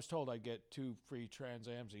I was told I'd get 2 free Trans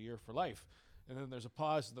Ams a year for life. And then there's a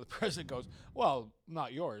pause, and the president goes, well,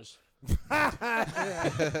 not yours.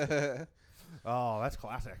 Oh, that's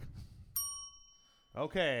classic.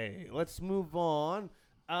 Okay, let's move on.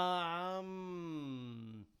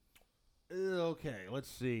 Okay, let's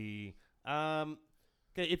see. Okay,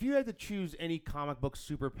 if you had to choose any comic book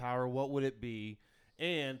superpower, what would it be?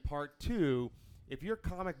 And part 2, if your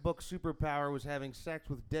comic book superpower was having sex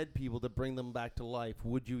with dead people to bring them back to life,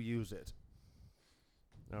 would you use it?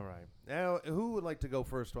 All right. Now, who would like to go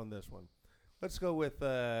first on this one? Let's go with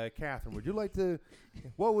Catherine. Would you like to?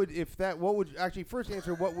 Actually, first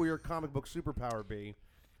answer, what would your comic book superpower be?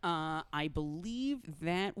 I believe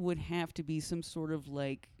that would have to be some sort of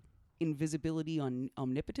like invisibility on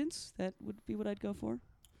omnipotence. That would be what I'd go for.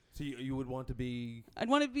 So you would want to be... I'd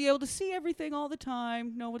want to be able to see everything all the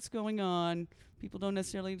time, know what's going on. People don't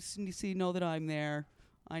necessarily know that I'm there.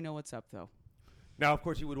 I know what's up, though. Now, of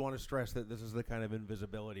course, you would want to stress that this is the kind of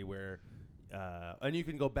invisibility where... and you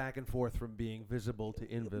can go back and forth from being visible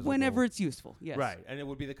to invisible. Whenever it's useful, yes. Right, and it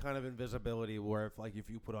would be the kind of invisibility where if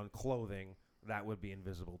you put on clothing, that would be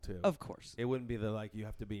invisible too. Of course. It wouldn't be you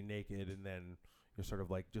have to be naked and then you're sort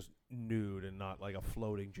of like just nude and not like a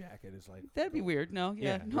floating jacket. Is like That'd be weird. No,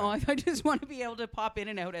 Yeah, no. right. I just want to be able to pop in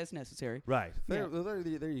and out as necessary. Right. Yeah.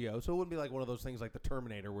 There you go. So it wouldn't be like one of those things like the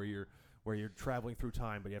Terminator where you're traveling through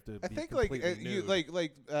time, but you have to. I be think completely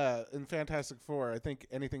nude. in Fantastic Four, I think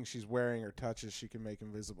anything she's wearing or touches, she can make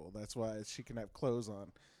invisible. That's why she can have clothes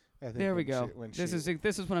on. I think There we when go. She,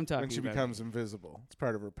 This is what I'm talking when she about. becomes invisible. It's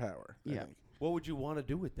part of her power. I Yeah. think. What would you want to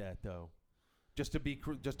do with that though? Just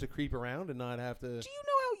to creep around and not have to. Do you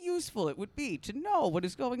know how useful it would be to know what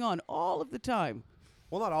is going on all of the time?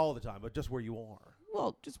 Well, not all the time, but just where you are.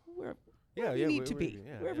 Well, just wherever Yeah, you yeah, need to where- be.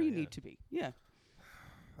 yeah, Wherever yeah, you yeah. need to be. Yeah.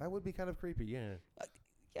 That would be kind of creepy, yeah.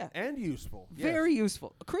 Yeah. And useful. yes. Very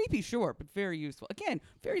useful. Creepy, sure, but very useful. Again,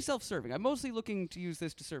 very self-serving. I'm mostly looking to use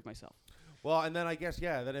this to serve myself. Well, and then I guess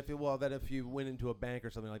that if you went into a bank or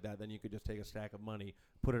something like that, then you could just take a stack of money,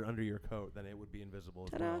 put it under your coat, then it would be invisible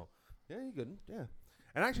as Ta-da. well. Yeah, you could. Yeah.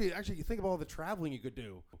 And actually, you think of all the traveling you could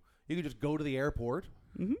do. You could just go to the airport.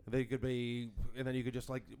 Mm-hmm. They could be, and then you could just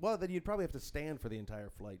then you'd probably have to stand for the entire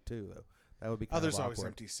flight too, though. That would be Oh, kind there's of always awkward.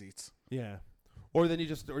 empty seats. Yeah. Or then you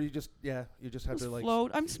just have Just to like.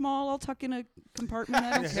 float. I'm small. I'll tuck in a compartment.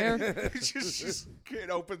 I don't care. It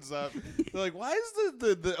opens up. They're like, why is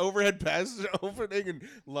the overhead passage opening and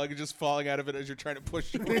luggage just falling out of it as you're trying to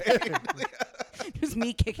push it away? Just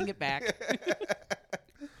me kicking it back.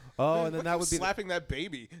 Oh, and then that would be slapping that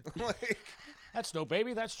baby. Like, That's no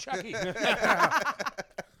baby. That's Chucky.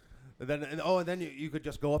 and then you could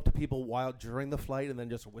just go up to people while during the flight and then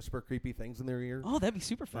just whisper creepy things in their ear. Oh, that'd be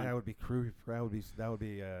super fun. That would be that would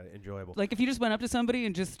be enjoyable. Like if you just went up to somebody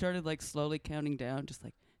and just started like slowly counting down, just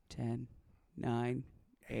like 10, 9,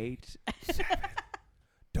 8.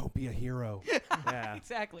 Don't be a hero. Yeah,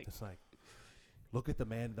 Exactly. it's like look at the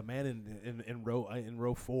man in row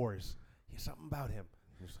 4s. There's something about him.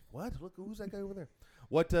 You're just like, what? Look, who's that guy over there?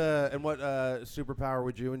 What superpower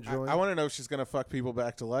would you enjoy? I want to know if she's gonna fuck people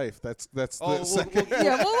back to life. That's Oh, the second.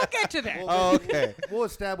 Yeah, well, we'll get to that. Oh, okay. We'll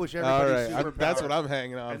establish All everybody's right. superpower. That's what I'm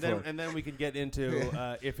hanging on and for. then we can get into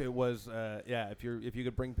if it was if you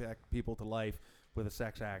could bring back people to life with a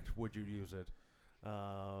sex act, would you use it?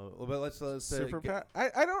 But let's Superpower.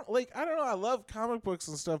 I don't know. I love comic books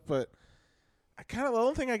and stuff, but I kind of the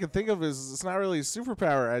only thing I can think of is it's not really a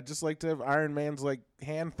superpower. I'd just like to have Iron Man's like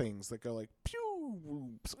hand things that go like pew,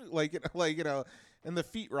 and the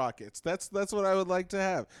feet rockets. That's what I would like to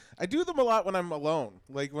have. I do them a lot when I'm alone.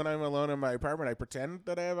 Like when I'm alone in my apartment, I pretend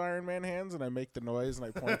that I have Iron Man hands and I make the noise and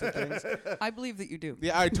I point at things. I believe that you do.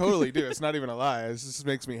 Yeah, I totally do. It's not even a lie. It just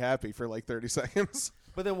makes me happy for like 30 seconds.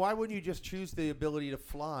 But then why wouldn't you just choose the ability to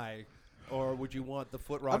fly, or would you want the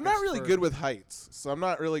foot rockets? I'm not really for- good with heights, so I'm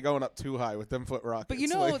not really going up too high with them foot rockets. But you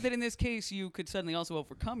know like, that in this case, you could suddenly also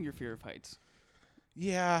overcome your fear of heights.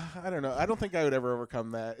 Yeah, I don't know. I don't think I would ever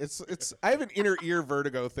overcome that. It's. I have an inner ear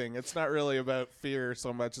vertigo thing. It's not really about fear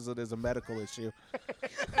so much as it is a medical issue.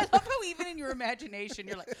 I love how even in your imagination,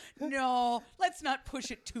 you're like, no, let's not push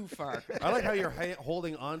it too far. I like how you're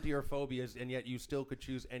holding on to your phobias, and yet you still could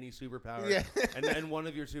choose any superpower. Yeah. and one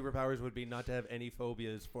of your superpowers would be not to have any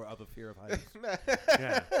phobias of a fear of heights.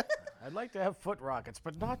 Yeah. I'd like to have foot rockets,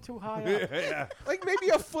 but not too high up. Yeah. Like maybe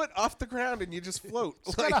a foot off the ground and you just float.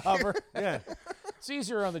 It's Like, gonna hover. Yeah. It's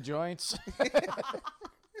easier on the joints.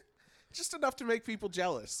 just enough to make people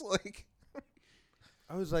jealous. Like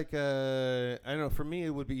I was like, I don't know. For me, it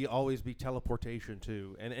would always be teleportation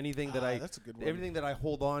too, and anything that that's a good one. everything that I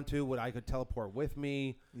hold on to, I could teleport with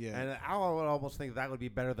me. Yeah. And I would almost think that would be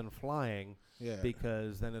better than flying. Yeah.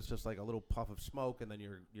 Because then it's just like a little puff of smoke, and then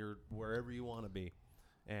you're wherever you want to be.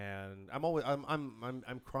 And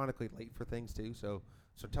I'm chronically late for things too, so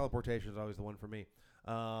teleportation is always the one for me.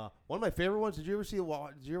 One of my favorite ones. Did you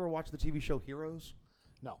ever watch the TV show Heroes?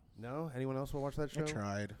 No. No. Anyone else will watch that show? I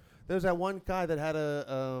tried. There's that one guy that had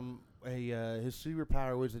his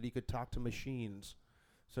superpower was that he could talk to machines,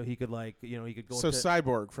 so he could he could go. So to,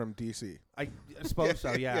 Cyborg from DC. I suppose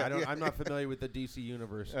so. Yeah, Yeah, I don't. yeah. I'm not familiar with the DC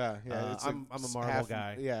universe. Yeah. I'm a Marvel half,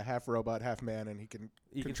 guy. Yeah, half robot, half man, and he can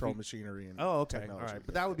He can control speak- machinery and Oh, okay. All technology. right.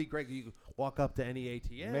 But that would be great. You could walk up to any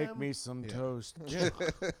ATM. Make me some Yeah. toast. Yeah.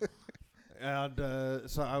 And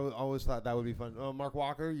so I always thought that would be fun. Mark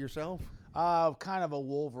Walker, yourself? Kind of a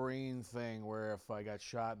Wolverine thing where if I got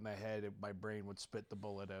shot in the head, my brain would spit the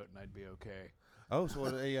bullet out and I'd be okay. Oh, so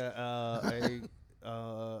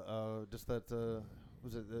just that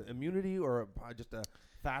was it immunity or just a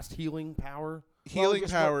fast healing power? Healing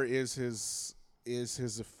just power is his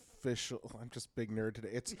official. I'm just big nerd today.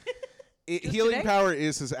 It's healing today? power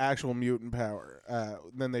is his actual mutant power.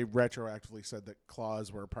 Then they retroactively said that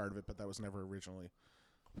claws were a part of it, but that was never originally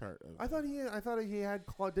part of. I thought he had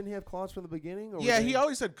claws. Didn't he have claws from the beginning? Or Yeah, was he they-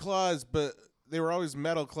 always had claws, but they were always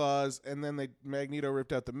metal claws. And then Magneto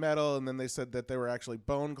ripped out the metal, and then they said that they were actually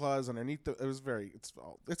bone claws underneath. It was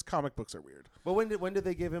it's comic books are weird. But when did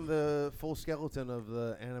they give him the full skeleton of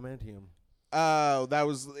the adamantium?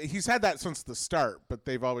 He's had that since the start, but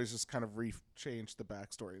they've always just kind of changed the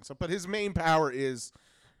backstory and stuff. But his main power is,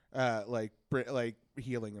 like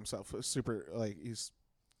healing himself. Super, like he's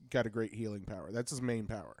got a great healing power. That's his main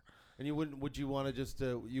power. And you wouldn't? Would you want to just?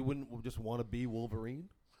 You wouldn't just want to be Wolverine?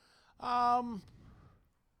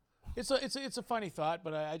 It's a funny thought,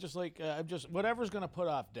 but I just like I'm just whatever's gonna put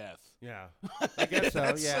off death. Yeah, I guess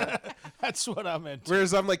so. Yeah. That's what I'm into.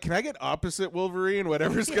 Whereas I'm like, can I get opposite Wolverine?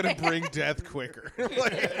 Whatever's gonna bring death quicker.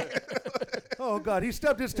 Like, Oh God, he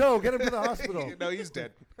stubbed his toe. Get him to the hospital. no, he's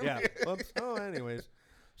dead. Yeah. Oops. Oh, anyways.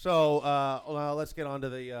 So well, let's get on to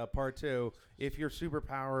the part two. If your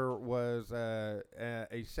superpower was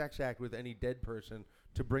a sex act with any dead person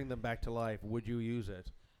to bring them back to life, would you use it?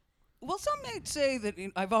 Well, some might say that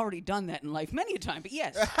I've already done that in life many a time, but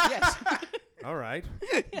yes, yes. All right.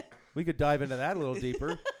 We could dive into that a little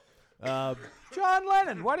deeper. John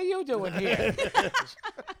Lennon, what are you doing here?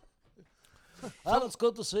 Well, it's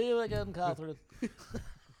good to see you again, Catherine.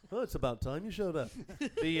 Well, it's about time you showed up.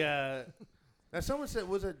 Now someone said,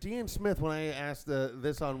 was it Deanne Smith when I asked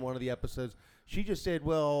this on one of the episodes? She just said,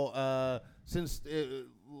 well, since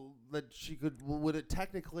that she would it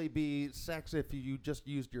technically be sex if you just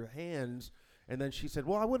used your hands? And then she said,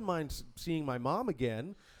 well, I wouldn't mind seeing my mom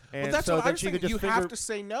again. And Well, that's so what then I was she thinking. could just You figure have to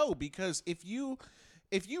say no, because if you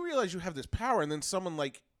realize you have this power and then someone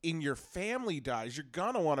like in your family dies, you're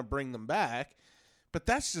gonna want to bring them back. But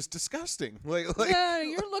that's just disgusting. Like Yeah,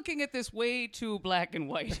 you're looking at this way too black and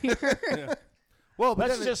white here. Well, but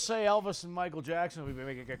Let's then just say Elvis and Michael Jackson will be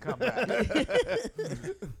making a comeback.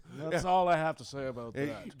 That's all I have to say about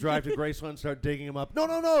that. drive to Graceland and start digging him up. No,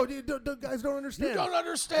 guys don't understand. You don't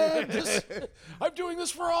understand. I'm doing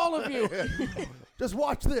this for all of you. Just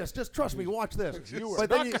watch this. Just trust me. Watch this. You are But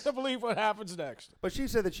not then going to believe what happens next. But she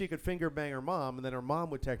said that she could finger bang her mom, and then her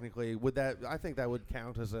mom would technically I think that would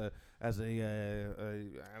count as a I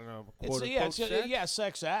don't know, quote unquote sex.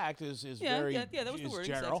 Sex act is Yeah, very yeah, that was the is word,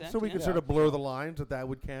 general. sex act. So we could Yeah. sort of blur the lines that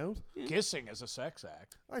would count. Kissing is a sex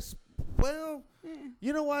act. Well,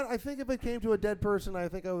 you know what? I think if it came to a dead person, I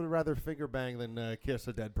think I would rather finger bang than kiss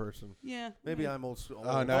a dead person. Yeah. Maybe I'm old.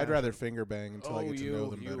 oh no, I'd rather finger bang until I get to know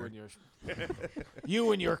them better. And your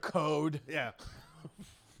you and your code. Yeah.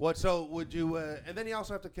 What? So would you? And then you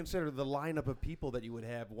also have to consider the lineup of people that you would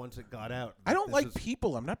have once it got out. I don't This like is-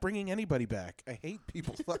 people. I'm not bringing anybody back. I hate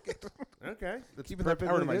people. Fuck it. Okay, that's Keeping that power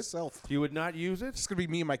to perfectly good. myself. You would not use it. It's gonna be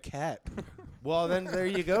me and my cat. Well, then there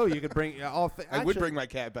you go. You could bring. I would bring my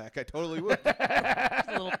cat back. I totally would. A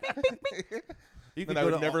little You could Then I go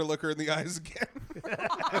would to never look her in the eyes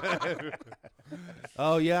again.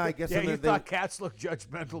 Oh yeah, I guess. Yeah, then you they- thought cats looked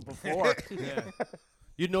judgmental before. Yeah.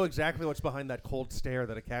 You'd know exactly what's behind that cold stare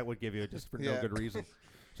that a cat would give you just for no Yeah. good reason.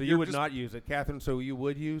 So you You're would just- not use it, Catherine. So you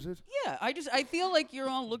would use it? Yeah, I feel like you're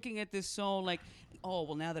all looking at this so like, oh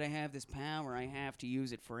well, now that I have this power, I have to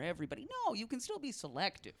use it for everybody. No, you can still be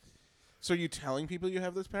selective. So are you telling people you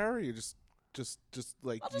have this power? Or you just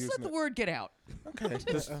like I'll just using let the it? word get out. Okay.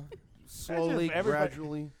 Slowly, if everybody-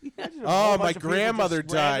 gradually. Imagine if a Oh, whole my bunch of people just grandmother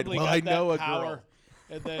died. randomly Well, got I that know a power, girl.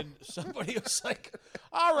 And then somebody was like,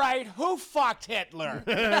 all right, who fucked Hitler?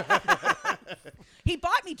 He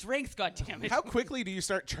bought me drinks, goddammit. How quickly do you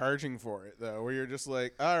start charging for it though? Where you're just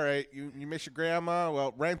like, all right, you miss your grandma.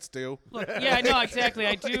 Well, rent's due. Look, yeah, I know exactly.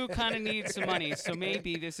 I do kind of need some money, so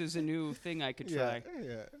maybe this is a new thing I could try.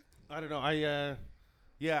 Yeah. I don't know.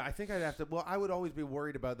 I think I'd have to. Well, I would always be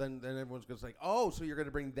worried about then everyone's going to say, oh, so you're going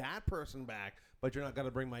to bring that person back, but you're not going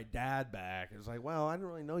to bring my dad back. It's like, well, I don't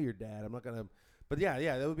really know your dad. I'm not going to. But yeah,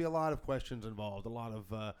 there would be a lot of questions involved, a lot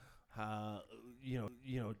of,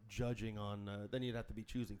 judging on. Then you'd have to be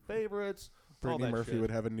choosing favorites. all Brittany that Murphy shit.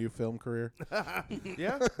 would have a new film career.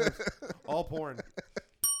 Yeah, all porn.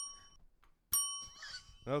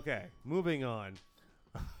 Okay, moving on.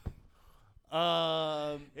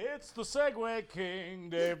 It's the Segway King,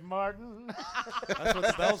 Dave Martin. That's what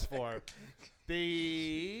spells for.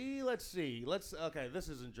 Let's see. Okay, this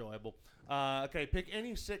is enjoyable. Okay, pick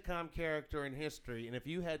any sitcom character in history, and if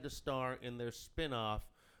you had to star in their spin-off,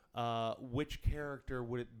 which character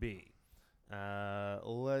would it be?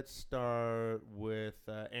 Let's start with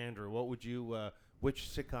Andrew. What would you? Which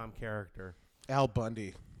sitcom character? Al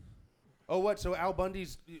Bundy. Oh, what? So Al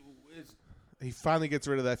Bundy's is. He finally gets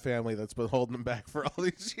rid of that family that's been holding him back for all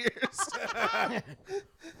these years.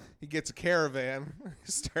 He gets a caravan.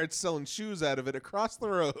 He starts selling shoes out of it across the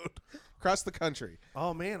road, across the country.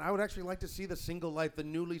 Oh man, I would actually like to see the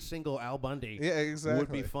newly single Al Bundy. Yeah, exactly.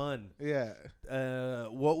 Would be fun. Yeah.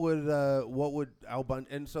 What would Al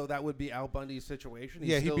Bundy? And so that would be Al Bundy's situation.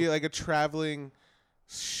 He'd be like a traveling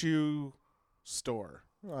shoe store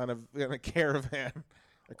on a caravan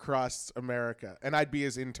across America, and I'd be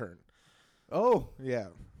his intern. Oh, Yeah.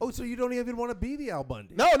 oh, so you don't even want to be the Al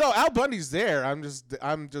Bundy? No, Al Bundy's there. I'm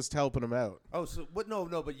just helping him out. Oh, so what? No,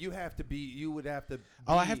 but you have to be. You would have to.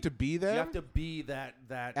 Oh, I have to be there? You have to be that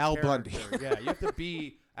Al character. Bundy. Yeah, you have to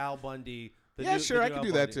be Al Bundy. Yeah, sure, the I new can Al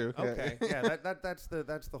do that Bundy. too. Yeah. Okay, yeah,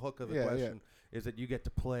 that's the hook of the Yeah, question is that you get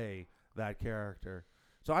to play that character.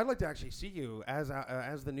 So I'd like to actually see you as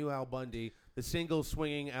the new Al Bundy, the single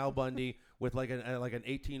swinging Al Bundy with like an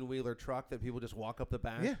 18-wheeler truck that people just walk up the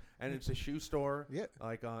back. Yeah. And it's a shoe store. Yeah.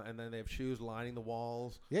 And then they have shoes lining the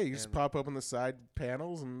walls. Yeah, you just and- pop open the side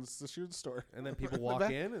panels and it's the shoe store. And then people In the walk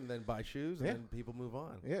back. in and then buy shoes and Yeah. then people move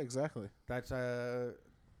on. Yeah, exactly. That's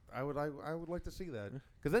I would like to see that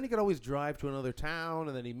because then he could always drive to another town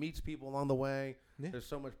and then he meets people along the way. Yeah. There's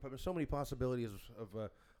so many possibilities of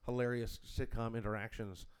hilarious sitcom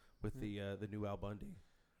interactions with the new Al Bundy.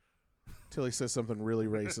 Till he says something really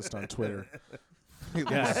racist on Twitter.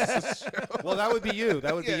 Yeah. Well, that would be you.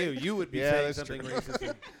 That would be you. You would be Yeah, saying that's something true.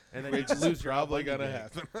 racist, and then Which you'd is lose your probably Al Bundy gonna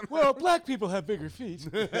gig. happen. Well, black people have bigger feet.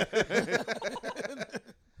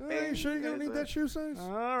 Hey, you sure you don't need that shoe size? All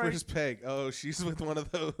right. Where's Peg? Oh, she's with one of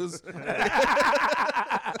those.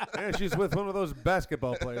 Yeah, she's with one of those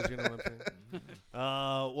basketball players. You know what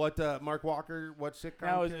I'm saying? Mark Walker? What sitcom?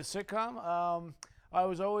 Now, is it a sitcom? I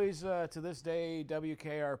was always, to this day,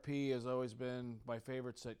 WKRP has always been my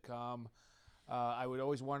favorite sitcom. I would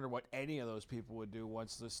always wonder what any of those people would do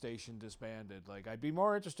once the station disbanded. Like, I'd be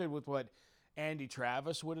more interested with what Andy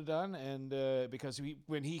Travis would have done, and because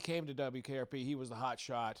when he came to WKRP, he was the hot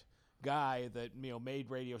shot guy that made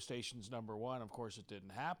radio stations number one. Of course, it didn't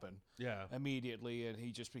happen. Yeah. Immediately, and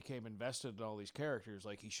he just became invested in all these characters.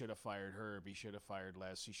 Like, he should have fired Herb, he should have fired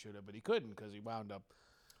Les, he should have, but he couldn't because he wound up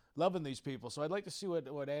loving these people. So I'd like to see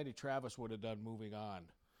what Andy Travis would have done moving on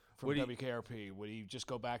from Would he- WKRP. Would he just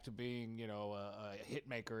go back to being, a hit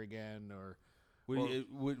maker again, or?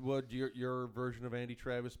 Would your version of Andy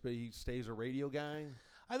Travis be he stays a radio guy?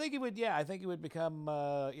 I think he would. Yeah, I think he would become.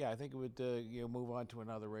 I think he would. Move on to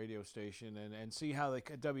another radio station and see how the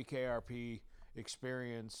WKRP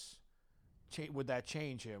experience. Would that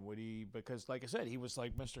change him? Would he? Because, like I said, he was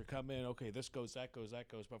like Mr. Come in. Okay, this goes, that goes, that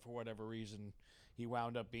goes. But for whatever reason, he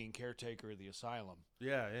wound up being caretaker of the asylum.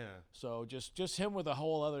 Yeah. So just him with a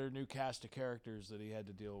whole other new cast of characters that he had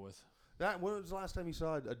to deal with. When was the last time you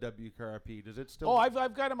saw a WKRP? Does it still? Oh, I've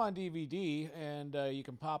got him on DVD, and you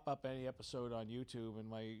can pop up any episode on YouTube.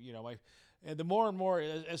 And and the more and more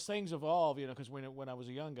as things evolve, because when I was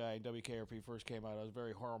a young guy, WKRP first came out, I was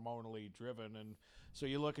very hormonally driven, and so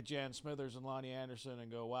you look at Jan Smithers and Lonnie Anderson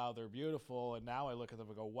and go, wow, they're beautiful, and now I look at them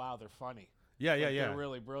and go, wow, they're funny. Yeah. They're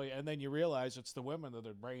really brilliant, and then you realize it's the women that are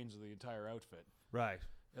the brains of the entire outfit, Right.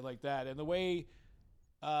 and like that, and the way,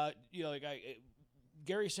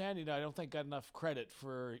 Gary Sandy, I don't think got enough credit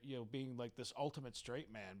for being like this ultimate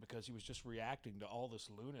straight man because he was just reacting to all this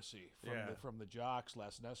lunacy from the jocks,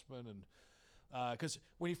 Les Nessman, and because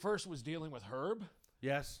when he first was dealing with Herb,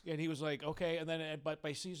 Yes. and he was like, okay, and then but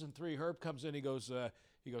by season 3, Herb comes in, he goes,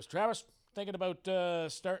 Travis, thinking about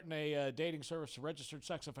starting a dating service for registered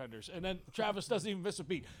sex offenders, and then Travis doesn't even miss a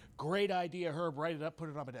beat. Great idea, Herb. Write it up, put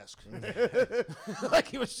it on my desk. Like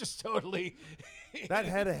he was just totally. That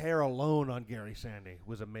head of hair alone on Gary Sandy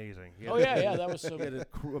was amazing. Oh yeah, that was some. He had an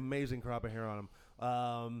amazing crop of hair on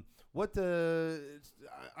him.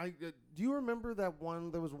 Do you remember that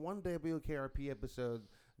one? There was one WKRP episode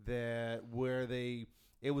where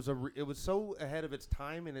it was so ahead of its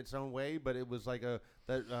time in its own way, but it was like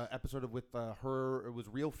that episode with her. It was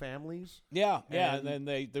Real Families. Yeah, and then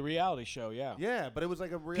the reality show. Yeah, Yeah, but it was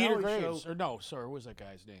like a Peter reality Graves, show. or no, sorry, what was that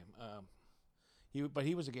guy's name?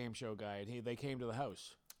 He was a game show guy, and they came to the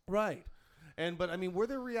house. Right. But I mean, were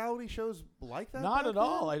there reality shows like that? Not back at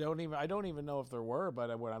all. then? I don't even know if there were,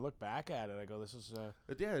 but when I look back at it, I go, "This is Yeah,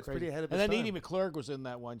 it's crazy." pretty ahead of and its then time. Edie McClurg was in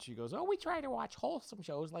that one. She goes, "Oh, we try to watch wholesome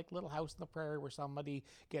shows like Little House on the Prairie, where somebody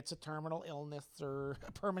gets a terminal illness or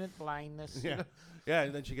a permanent blindness." Yeah, yeah,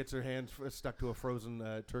 and then she gets her hands stuck to a frozen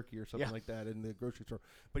turkey or something Yeah. like that in the grocery store.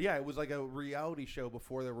 But yeah, it was like a reality show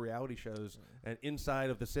before there were reality shows, and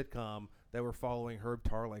inside of the sitcom, they were following Herb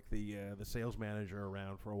Tarlick, the sales manager,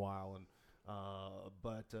 around for a while, and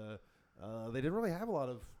but they didn't really have a lot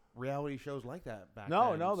of reality shows like that back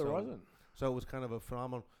then. No, there wasn't. So it was kind of a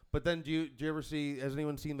phenomenon. But then, do you ever see? Has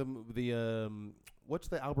anyone seen the what's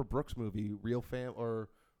the Albert Brooks movie? Real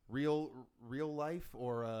Life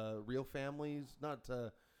or Real Families? Not.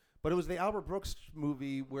 But it was the Albert Brooks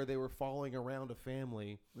movie where they were following around a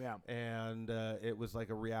family. Yeah. And it was like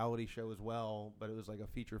a reality show as well, but it was like a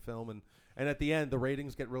feature film. And at the end, the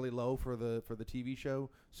ratings get really low for the TV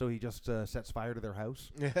show, so he just sets fire to their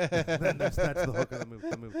house. that's the hook of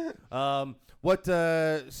the movie.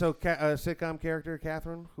 Sitcom character,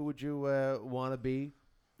 Catherine? Who would you want to be?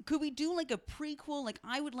 Could we do like a prequel? Like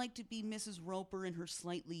I would like to be Mrs. Roper in her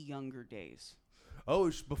slightly younger days.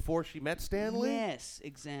 Oh, before she met Stanley? Yes,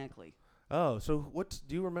 exactly. Oh, so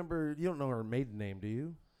do you remember? You don't know her maiden name, do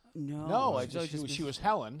you? No. She was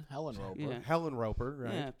Helen Roper. Yeah. Helen Roper,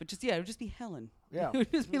 right? Yeah, but it would just be Helen. Yeah. It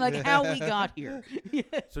would just be like how we got here. Yeah.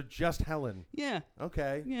 So just Helen. Yeah.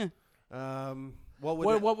 Okay. Yeah.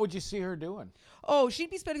 What would you see her doing? Oh, she'd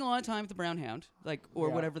be spending a lot of time at the Brown Hound, or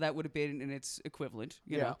Yeah. whatever that would have been in its equivalent.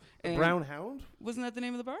 You Yeah. know, The And Brown Hound? wasn't that the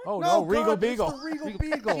name of the bar? Oh no, Regal God, Beagle. It's the Regal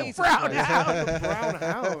Beagle. Jesus Brown Christ. Hound. The Brown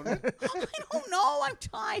Hound. I don't know. I'm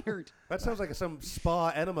tired. That sounds like some spa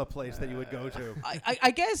enema place that you would go to. I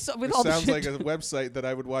guess with It all the sounds shit like a website that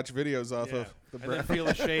I would watch videos off of. The And then feel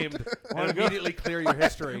ashamed and immediately clear your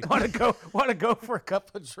history. Want to go for a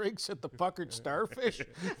couple of drinks at the Puckered Starfish?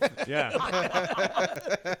 Yeah.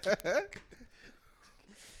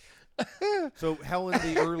 So Hell in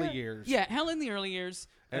the early years. Yeah, Hell in the early years.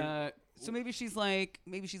 And- So maybe she's like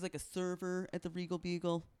a server at the Regal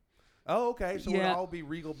Beagle. Oh, okay. So it would Yeah. all be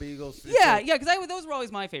Regal Beagles. Yeah, So, yeah, because those were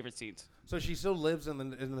always my favorite scenes. so she still lives in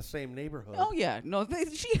the same neighborhood. Oh yeah, no,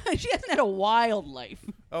 she hasn't had a wild life.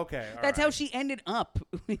 Okay. all That's how right. she ended up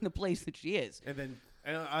in the place that she is. And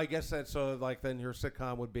I guess that so like then your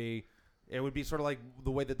sitcom would be. It would be sort of like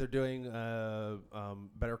the way that they're doing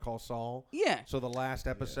Better Call Saul. Yeah. So the last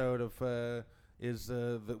episode of is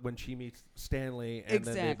when she meets Stanley and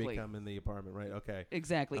then Exactly. they become in the apartment, right? Okay.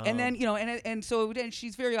 Exactly, and then and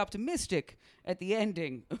she's very optimistic at the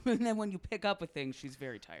ending, and then when you pick up with things, she's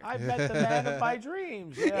very tired. I met the man of my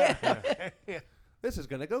dreams. Yeah. This is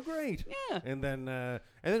gonna go great. Yeah. And then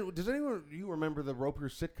does anyone you remember the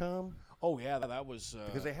Ropers sitcom? Oh yeah, that was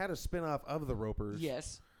Because they had a spin-off of the Ropers.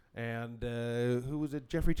 Yes. And who was it?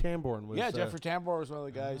 Jeffrey Tamborn was. Jeffrey Tambor was one of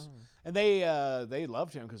the guys, and they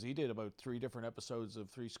loved him because he did about 3 different episodes of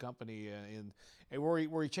Three's Company,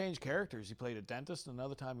 where he changed characters. He played a dentist, and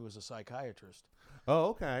another time he was a psychiatrist. Oh,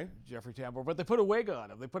 okay. Jeffrey Tambor, but they put a wig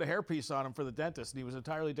on him. They put a hairpiece on him for the dentist, and he was an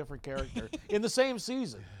entirely different character in the same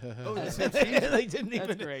season. Oh, the same season. They didn't That's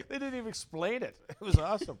even great. They didn't even explain it. It was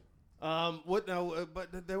awesome. What now?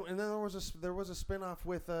 But there, and then there was a spin-off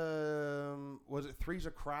with was it Three's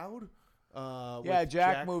a Crowd? Yeah, with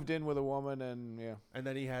Jack moved in with a woman, and and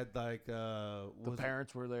then he had like the was it-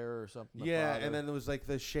 parents were there or something. the Yeah, father. and then there was like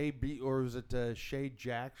the Shea B or was it Shea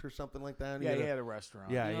Jacks or something like that? he had a restaurant.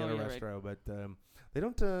 Yeah, he Oh, had a yeah, right. restaurant, but they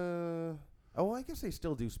don't. Oh, I guess they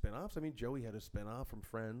still do spin-offs. I mean, Joey had a spin-off from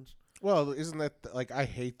Friends. Well, isn't that like I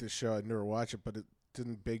hate this show? I never watch it, but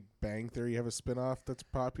didn't Big Bang Theory have a spin-off that's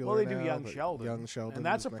popular? Well, they do now, Young but Sheldon. Young Sheldon, and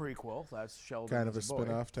that's a isn't that prequel. That's Sheldon. kind of a as boy,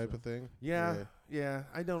 spin-off type so. of thing. Yeah.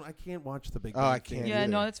 I can't watch the Big Oh, Bang I Theory. can't Yeah,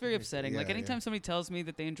 either. no, that's very upsetting. Like Yeah, anytime yeah. somebody tells me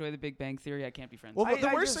that they enjoy The Big Bang Theory, I can't be friends. Well, with but the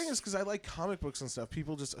I worst just- thing is because I like comic books and stuff.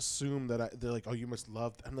 People just assume that they're like, "Oh, you must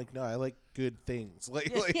love." I'm like, no, I like good things. Well,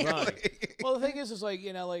 the thing is like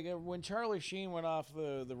when Charlie Sheen went off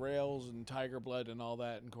the rails and Tiger Blood and all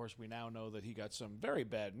that, and of course we now know that he got some very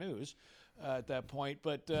bad news at that point.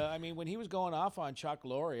 But I mean, when he was going off on Chuck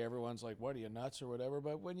Lorre, everyone's like, "What are you nuts or whatever?"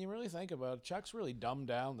 But when you really think about it, Chuck's really dumbed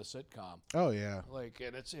down the sitcom. Oh yeah. Like,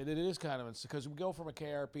 and it is kind of because we go from a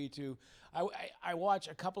KRP to I watch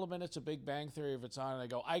a couple of minutes of Big Bang Theory if it's on, and I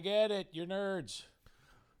go, I get it, you're nerds.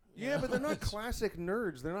 Yeah, but they're not classic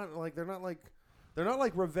nerds. They're not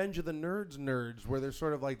like Revenge of the Nerds where they're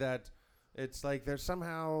sort of like that. It's like they're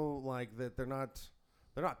somehow like that. They're not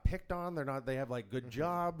picked on. They have like good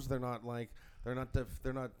jobs. They're not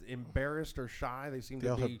embarrassed or shy. They seem They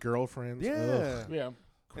to all be have girlfriends. Yeah. Ugh. Yeah. and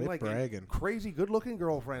Quit like bragging. crazy good-looking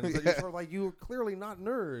girlfriends. That you're sort of like you're clearly not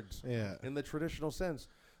nerds. Yeah. In the traditional sense.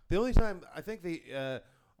 The only time I think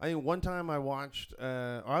one time I watched.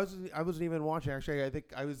 I wasn't even watching actually. I think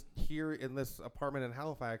I was here in this apartment in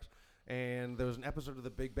Halifax, and there was an episode of The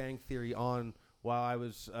Big Bang Theory on while I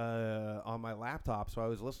was on my laptop. So I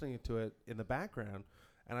was listening to it in the background,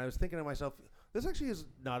 and I was thinking to myself, this actually is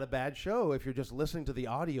not a bad show if you're just listening to the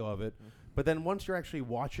audio of it. But then once you're actually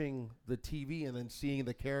watching the TV and then seeing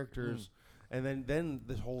the characters, and then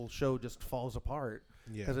this whole show just falls apart.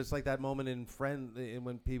 Yeah. Because it's like that moment in Friends,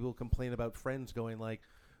 when people complain about Friends going like,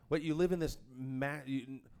 what, you live in this,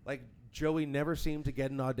 like Joey never seemed to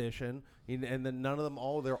get an audition, and then none of them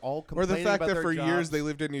they're all Or complaining the fact about that their for years jobs. they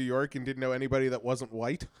lived in New York and didn't know anybody that wasn't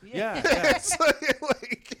white. Yeah. It's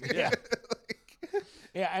like, Yeah.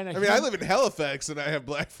 Yeah, and I mean, I live in Halifax and I have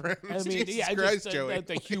black friends. I mean, Jesus yeah, Christ, just Joey.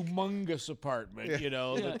 the humongous apartment,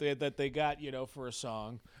 that they got, for a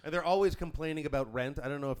song. And they're always complaining about rent. I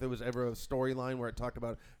don't know if there was ever a storyline where it talked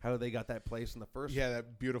about how they got that place in the first. Yeah,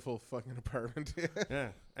 that beautiful fucking apartment. Yeah.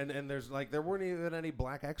 And there's like there weren't even any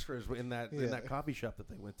black extras in that coffee shop that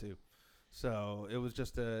they went to. So it was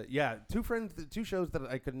just two shows that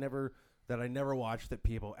I never watched that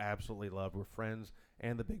people absolutely loved were Friends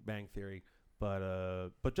and The Big Bang Theory.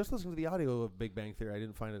 But just listening to the audio of Big Bang Theory, I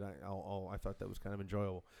didn't find it. I thought that was kind of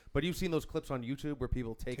enjoyable. But you've seen those clips on YouTube where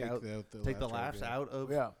people take Take the the laughs yeah. out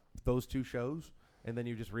of Yeah. those two shows, and then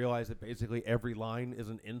you just realize that basically every line is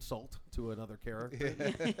an insult to another character.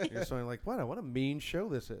 You're sort of like, what a mean show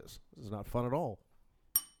this is. This is not fun at all.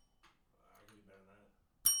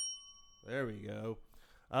 There we go.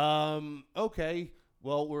 Okay.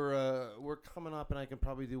 Well, we're coming up, and I can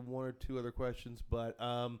probably do one or two other questions. But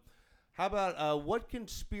how about what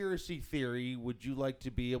conspiracy theory would you like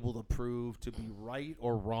to be able to prove to be right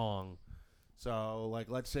or wrong? So, like,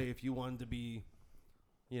 let's say if you wanted to be,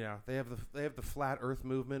 they have the flat Earth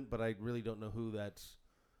movement, but I really don't know who that's.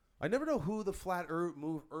 I never know who the flat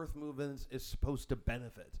Earth movement is supposed to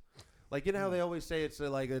benefit. Like, how they always say it's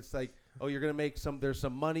like oh, you're gonna make there's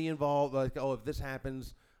some money involved. Like, oh, if this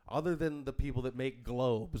happens. Other than the people that make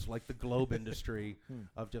globes, like the globe industry,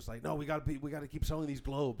 of just like, no, we got to keep selling these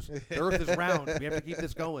globes. The Earth is round. We have to keep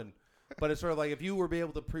this going. But it's sort of like if you were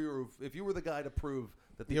if you were the guy to prove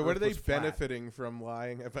that the Earth what are they was flat. benefiting from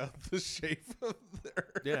lying about the shape of the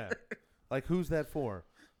Earth? Yeah, like who's that for?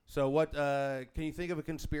 So what? Can you think of a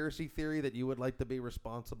conspiracy theory that you would like to be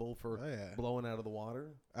responsible for blowing out of the water?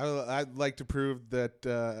 I'd like to prove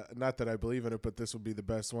that, not that I believe in it, but this would be the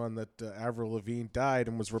best one, that Avril Lavigne died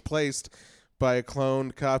and was replaced by a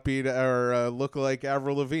cloned, copied, or look-alike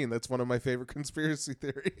Avril Lavigne. That's one of my favorite conspiracy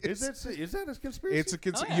theories. Is that a conspiracy? It's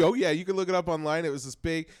a oh yeah, you can look it up online. It was this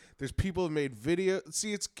big. There's people who made video.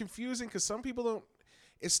 See, it's confusing because some people don't.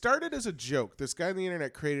 It started as a joke. This guy on the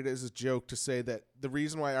internet created it as a joke to say that the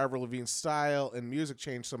reason why Avril Lavigne's style and music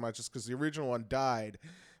changed so much is because the original one died,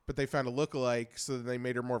 but they found a lookalike, so then they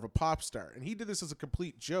made her more of a pop star. And he did this as a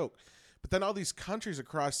complete joke. But then all these countries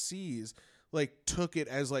across seas took it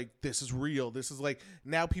as this is real. This is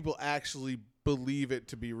now people actually believe it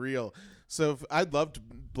to be real. So I'd love to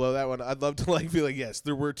blow that one. I'd love to be like, yes,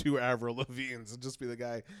 there were two Avril Lavignes, and just be the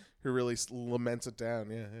guy who really laments it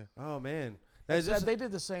down. Yeah. Oh man. They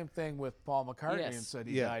did the same thing with Paul McCartney and said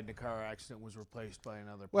he died in a car accident, was replaced by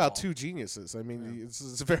another Paul. Well, two geniuses. I mean,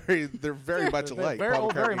 they're very much alike. Very,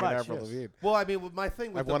 Paul McCartney very and much, Avril yes. Lavigne. Well, I mean, my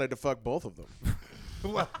thing with I've wanted to fuck both of them.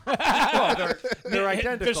 well, they're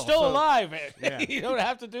identical. They're still so- alive. Yeah. You don't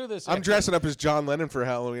have to do this. I'm dressing up as John Lennon for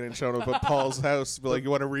Halloween and showing up at Paul's house. Be like,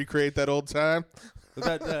 you want to recreate that old time?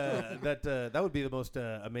 That would be the most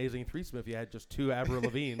amazing threesome if you had just two Avril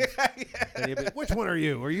Lavignes. And you'd be, which one are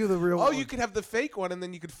you? Are you the real one? Oh, you could have the fake one, and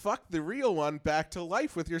then you could fuck the real one back to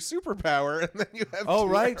life with your superpower, and then you have. Oh,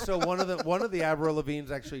 two right. Avril- So one of the Avril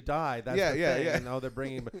Lavignes actually died. That's Yeah, the yeah, thing. yeah. And now they're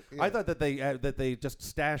bringing. I thought that they just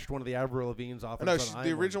stashed one of the Avril Lavignes off. No, of some the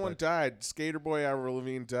island, original one but- died. Skater Boy Avril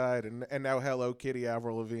Lavigne died, and now Hello Kitty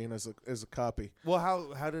Avril Lavigne is a copy. Well,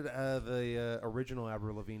 how did the original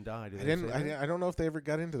Avril Lavigne die? Did I they didn't. say that? I don't know if they ever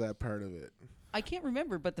got into that part of it. I can't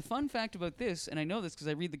remember, but the fun fact about this, and I know this because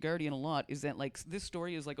I read The Guardian a lot, is that this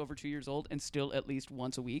story is over 2 years old, and still at least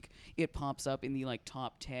once a week it pops up in the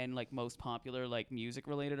top 10 most popular music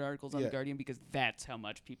related articles on The Guardian, because that's how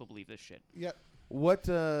much people believe this shit. Yep. What?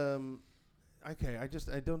 Okay, I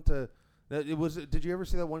don't. It was. Did you ever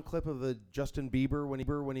see that one clip of the Justin Bieber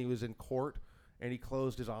when he was in court and he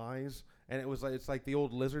closed his eyes, and it was it's like the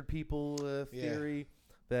old lizard people theory.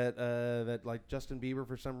 That Justin Bieber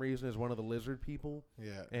for some reason is one of the lizard people.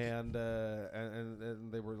 Yeah. And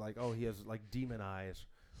they were like, oh, he has demon eyes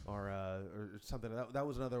or something. That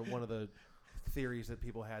was another one of the theories that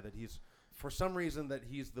people had, that he's for some reason that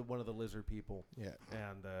he's one of the lizard people. Yeah.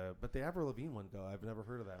 And but the Avril Lavigne one, I've never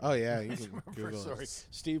heard of that. Oh yeah, you can Google Sorry, it.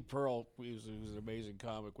 Steve Pearl, who was an amazing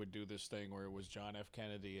comic, would do this thing where it was John F.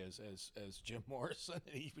 Kennedy as Jim Morrison.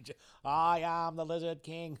 And he would just, I am the Lizard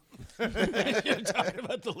King. Talking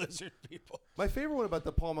about the lizard people. My favorite one about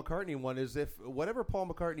the Paul McCartney one is if whatever Paul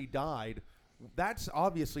McCartney died, that's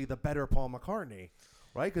obviously the better Paul McCartney.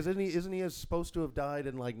 Right, because isn't he supposed to have died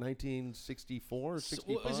in 1964 or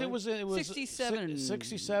 65? It was 67.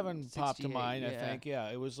 67 popped to 68, mind. I yeah. think. Yeah,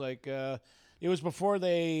 it was it was before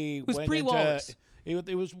they. It was went pre-Wallace. It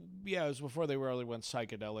was before they really went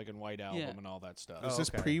psychedelic and White Album Yeah. and all that stuff. Is this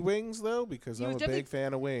okay. pre-Wings though? Because He I'm a was big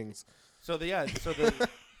fan of Wings. So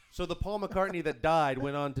the Paul McCartney that died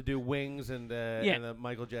went on to do Wings and the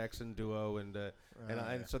Michael Jackson duo and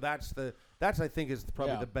so that's I think is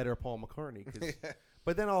probably Yeah. the better Paul McCartney. 'Cause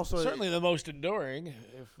but then also Certainly the most enduring,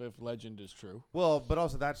 if legend is true. well, but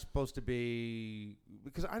also that's supposed to be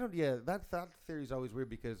because I don't. Yeah, that theory is always weird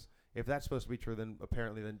because if that's supposed to be true, then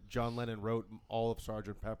apparently John Lennon wrote all of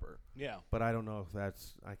Sgt. Pepper. Yeah. But I don't know if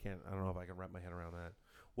that's I don't know if I can wrap my head around that.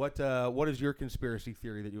 What is your conspiracy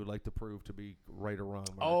theory that you would like to prove to be right or wrong,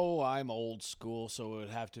 Mark? Oh, I'm old school, so it would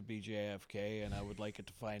have to be JFK, and I would like it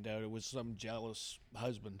to find out it was some jealous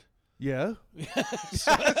husband. Yeah.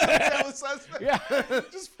 Jealous husband. Yeah.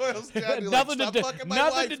 Just spoils dad. You're nothing like, to "Stop do. fucking my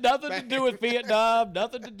Nothing wife." to do with Vietnam.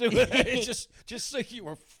 Nothing to do with it. It's just so you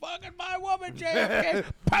were fucking my woman, JFK.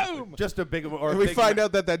 Boom. Just a big or And a we big find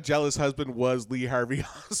out that jealous husband was Lee Harvey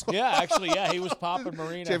Oswald. Yeah, actually, yeah, he was popping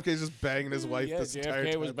Marina. JFK's just banging his wife Yeah, this entire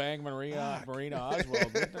JFK time. was banging Marina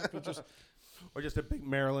Oswald. But just, or just a big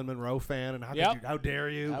Marilyn Monroe fan, and Yep. how dare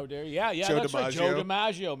you? how dare you? Yeah, Joe that's right. Joe DiMaggio.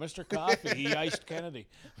 DiMaggio, Mr. Coffee. He iced Kennedy.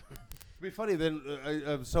 It'd be funny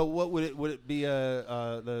then. So what would it be?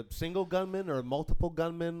 The single gunman or multiple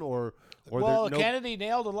gunmen or Well, there no, Kennedy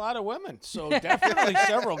nailed a lot of women, so definitely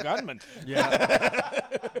several gunmen. Yeah.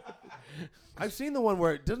 I've seen the one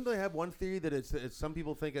where doesn't they have one theory that it's some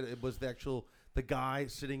people think it was the guy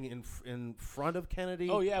sitting in front of Kennedy.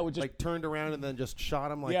 Oh, yeah, would just- like turned around and then just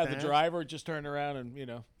shot him like Yeah, that. the driver just turned around and,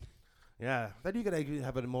 Yeah, then you could actually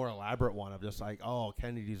have a more elaborate one of just like, oh,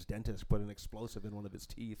 Kennedy's dentist put an explosive in one of his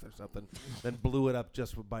teeth or something, then blew it up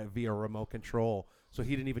just via remote control, so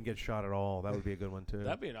he didn't even get shot at all. That would be a good one too.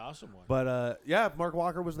 that'd be an awesome one. But yeah, Mark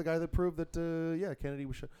Walker was the guy that proved that Kennedy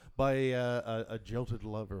was shot by a jilted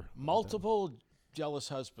lover. Multiple jealous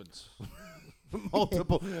husbands.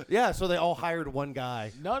 Multiple. Yeah, so they all hired one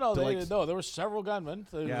guy. No, to, there were several gunmen.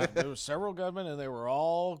 Yeah. There were several gunmen, and they were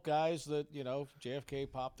all guys that, JFK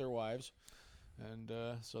popped their wives. And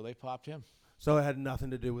so they popped him. So it had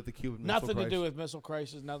nothing to do with the Cuban Missile Nothing Crisis. to do with missile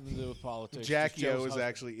crisis, nothing to do with politics. Jackie just O Joe's was husband.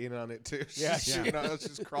 actually in on it too. Yeah.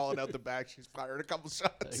 She's crawling out the back. She's fired a couple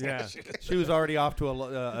shots. Yeah, she was already off to a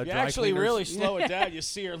You dry actually cleaners. really slow it down. You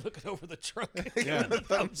see her looking over the truck, giving the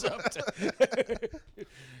thumbs up.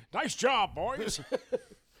 Nice job, boys.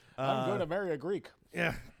 I'm going to marry a Greek.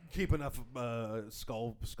 Yeah, keep enough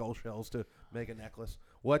skull shells to make a necklace.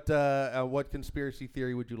 What conspiracy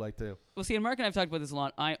theory would you like to? Well, see, and Mark and I have talked about this a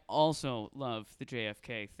lot. I also love the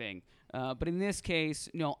JFK thing. But in this case,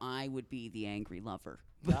 no, I would be the angry lover.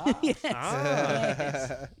 Yes.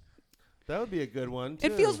 Yes. That would be a good one, too.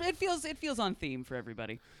 It feels on theme for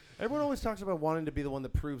everybody. Everyone always talks about wanting to be the one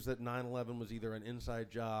that proves that 9/11 was either an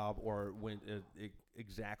inside job or went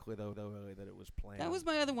exactly the way that it was planned. That was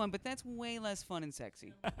my other one, but that's way less fun and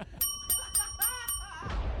sexy.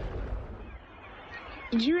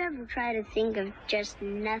 Did you ever try to think of just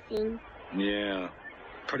nothing? Yeah.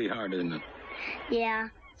 Pretty hard, isn't it? Yeah,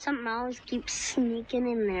 something always keeps sneaking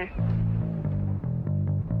in there.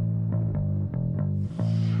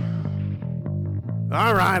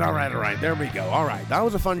 All right. There we go. All right. That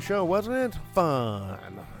was a fun show, wasn't it? Fun.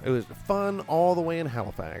 It was fun all the way in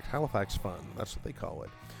Halifax. Halifax fun. That's what they call it.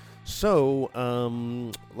 So,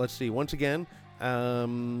 let's see. Once again,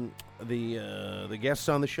 the guests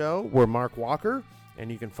on the show were Mark Walker, and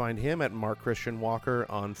you can find him at Mark Christian Walker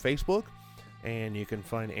on Facebook, and you can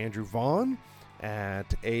find Andrew Vaughn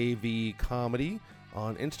at AV Comedy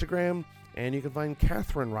on Instagram, and you can find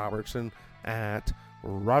Catherine Robertson at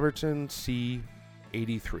Robertson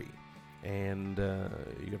C83, and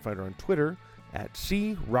you can find her on Twitter at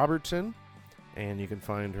C Robertson, and you can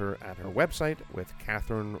find her at her website with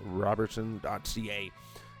catherinerobertson.ca.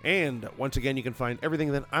 And once again, you can find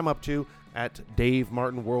everything that I'm up to at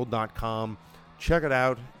davemartinworld.com. Check it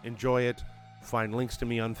out, enjoy it, find links to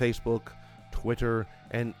me on Facebook, Twitter,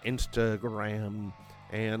 and Instagram.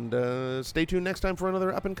 And stay tuned next time for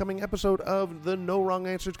another up-and-coming episode of the No Wrong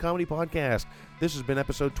Answers Comedy Podcast. This has been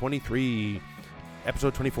episode 23.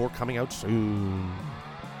 Episode 24 coming out soon.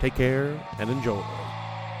 Take care and enjoy.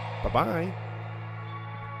 Bye-bye.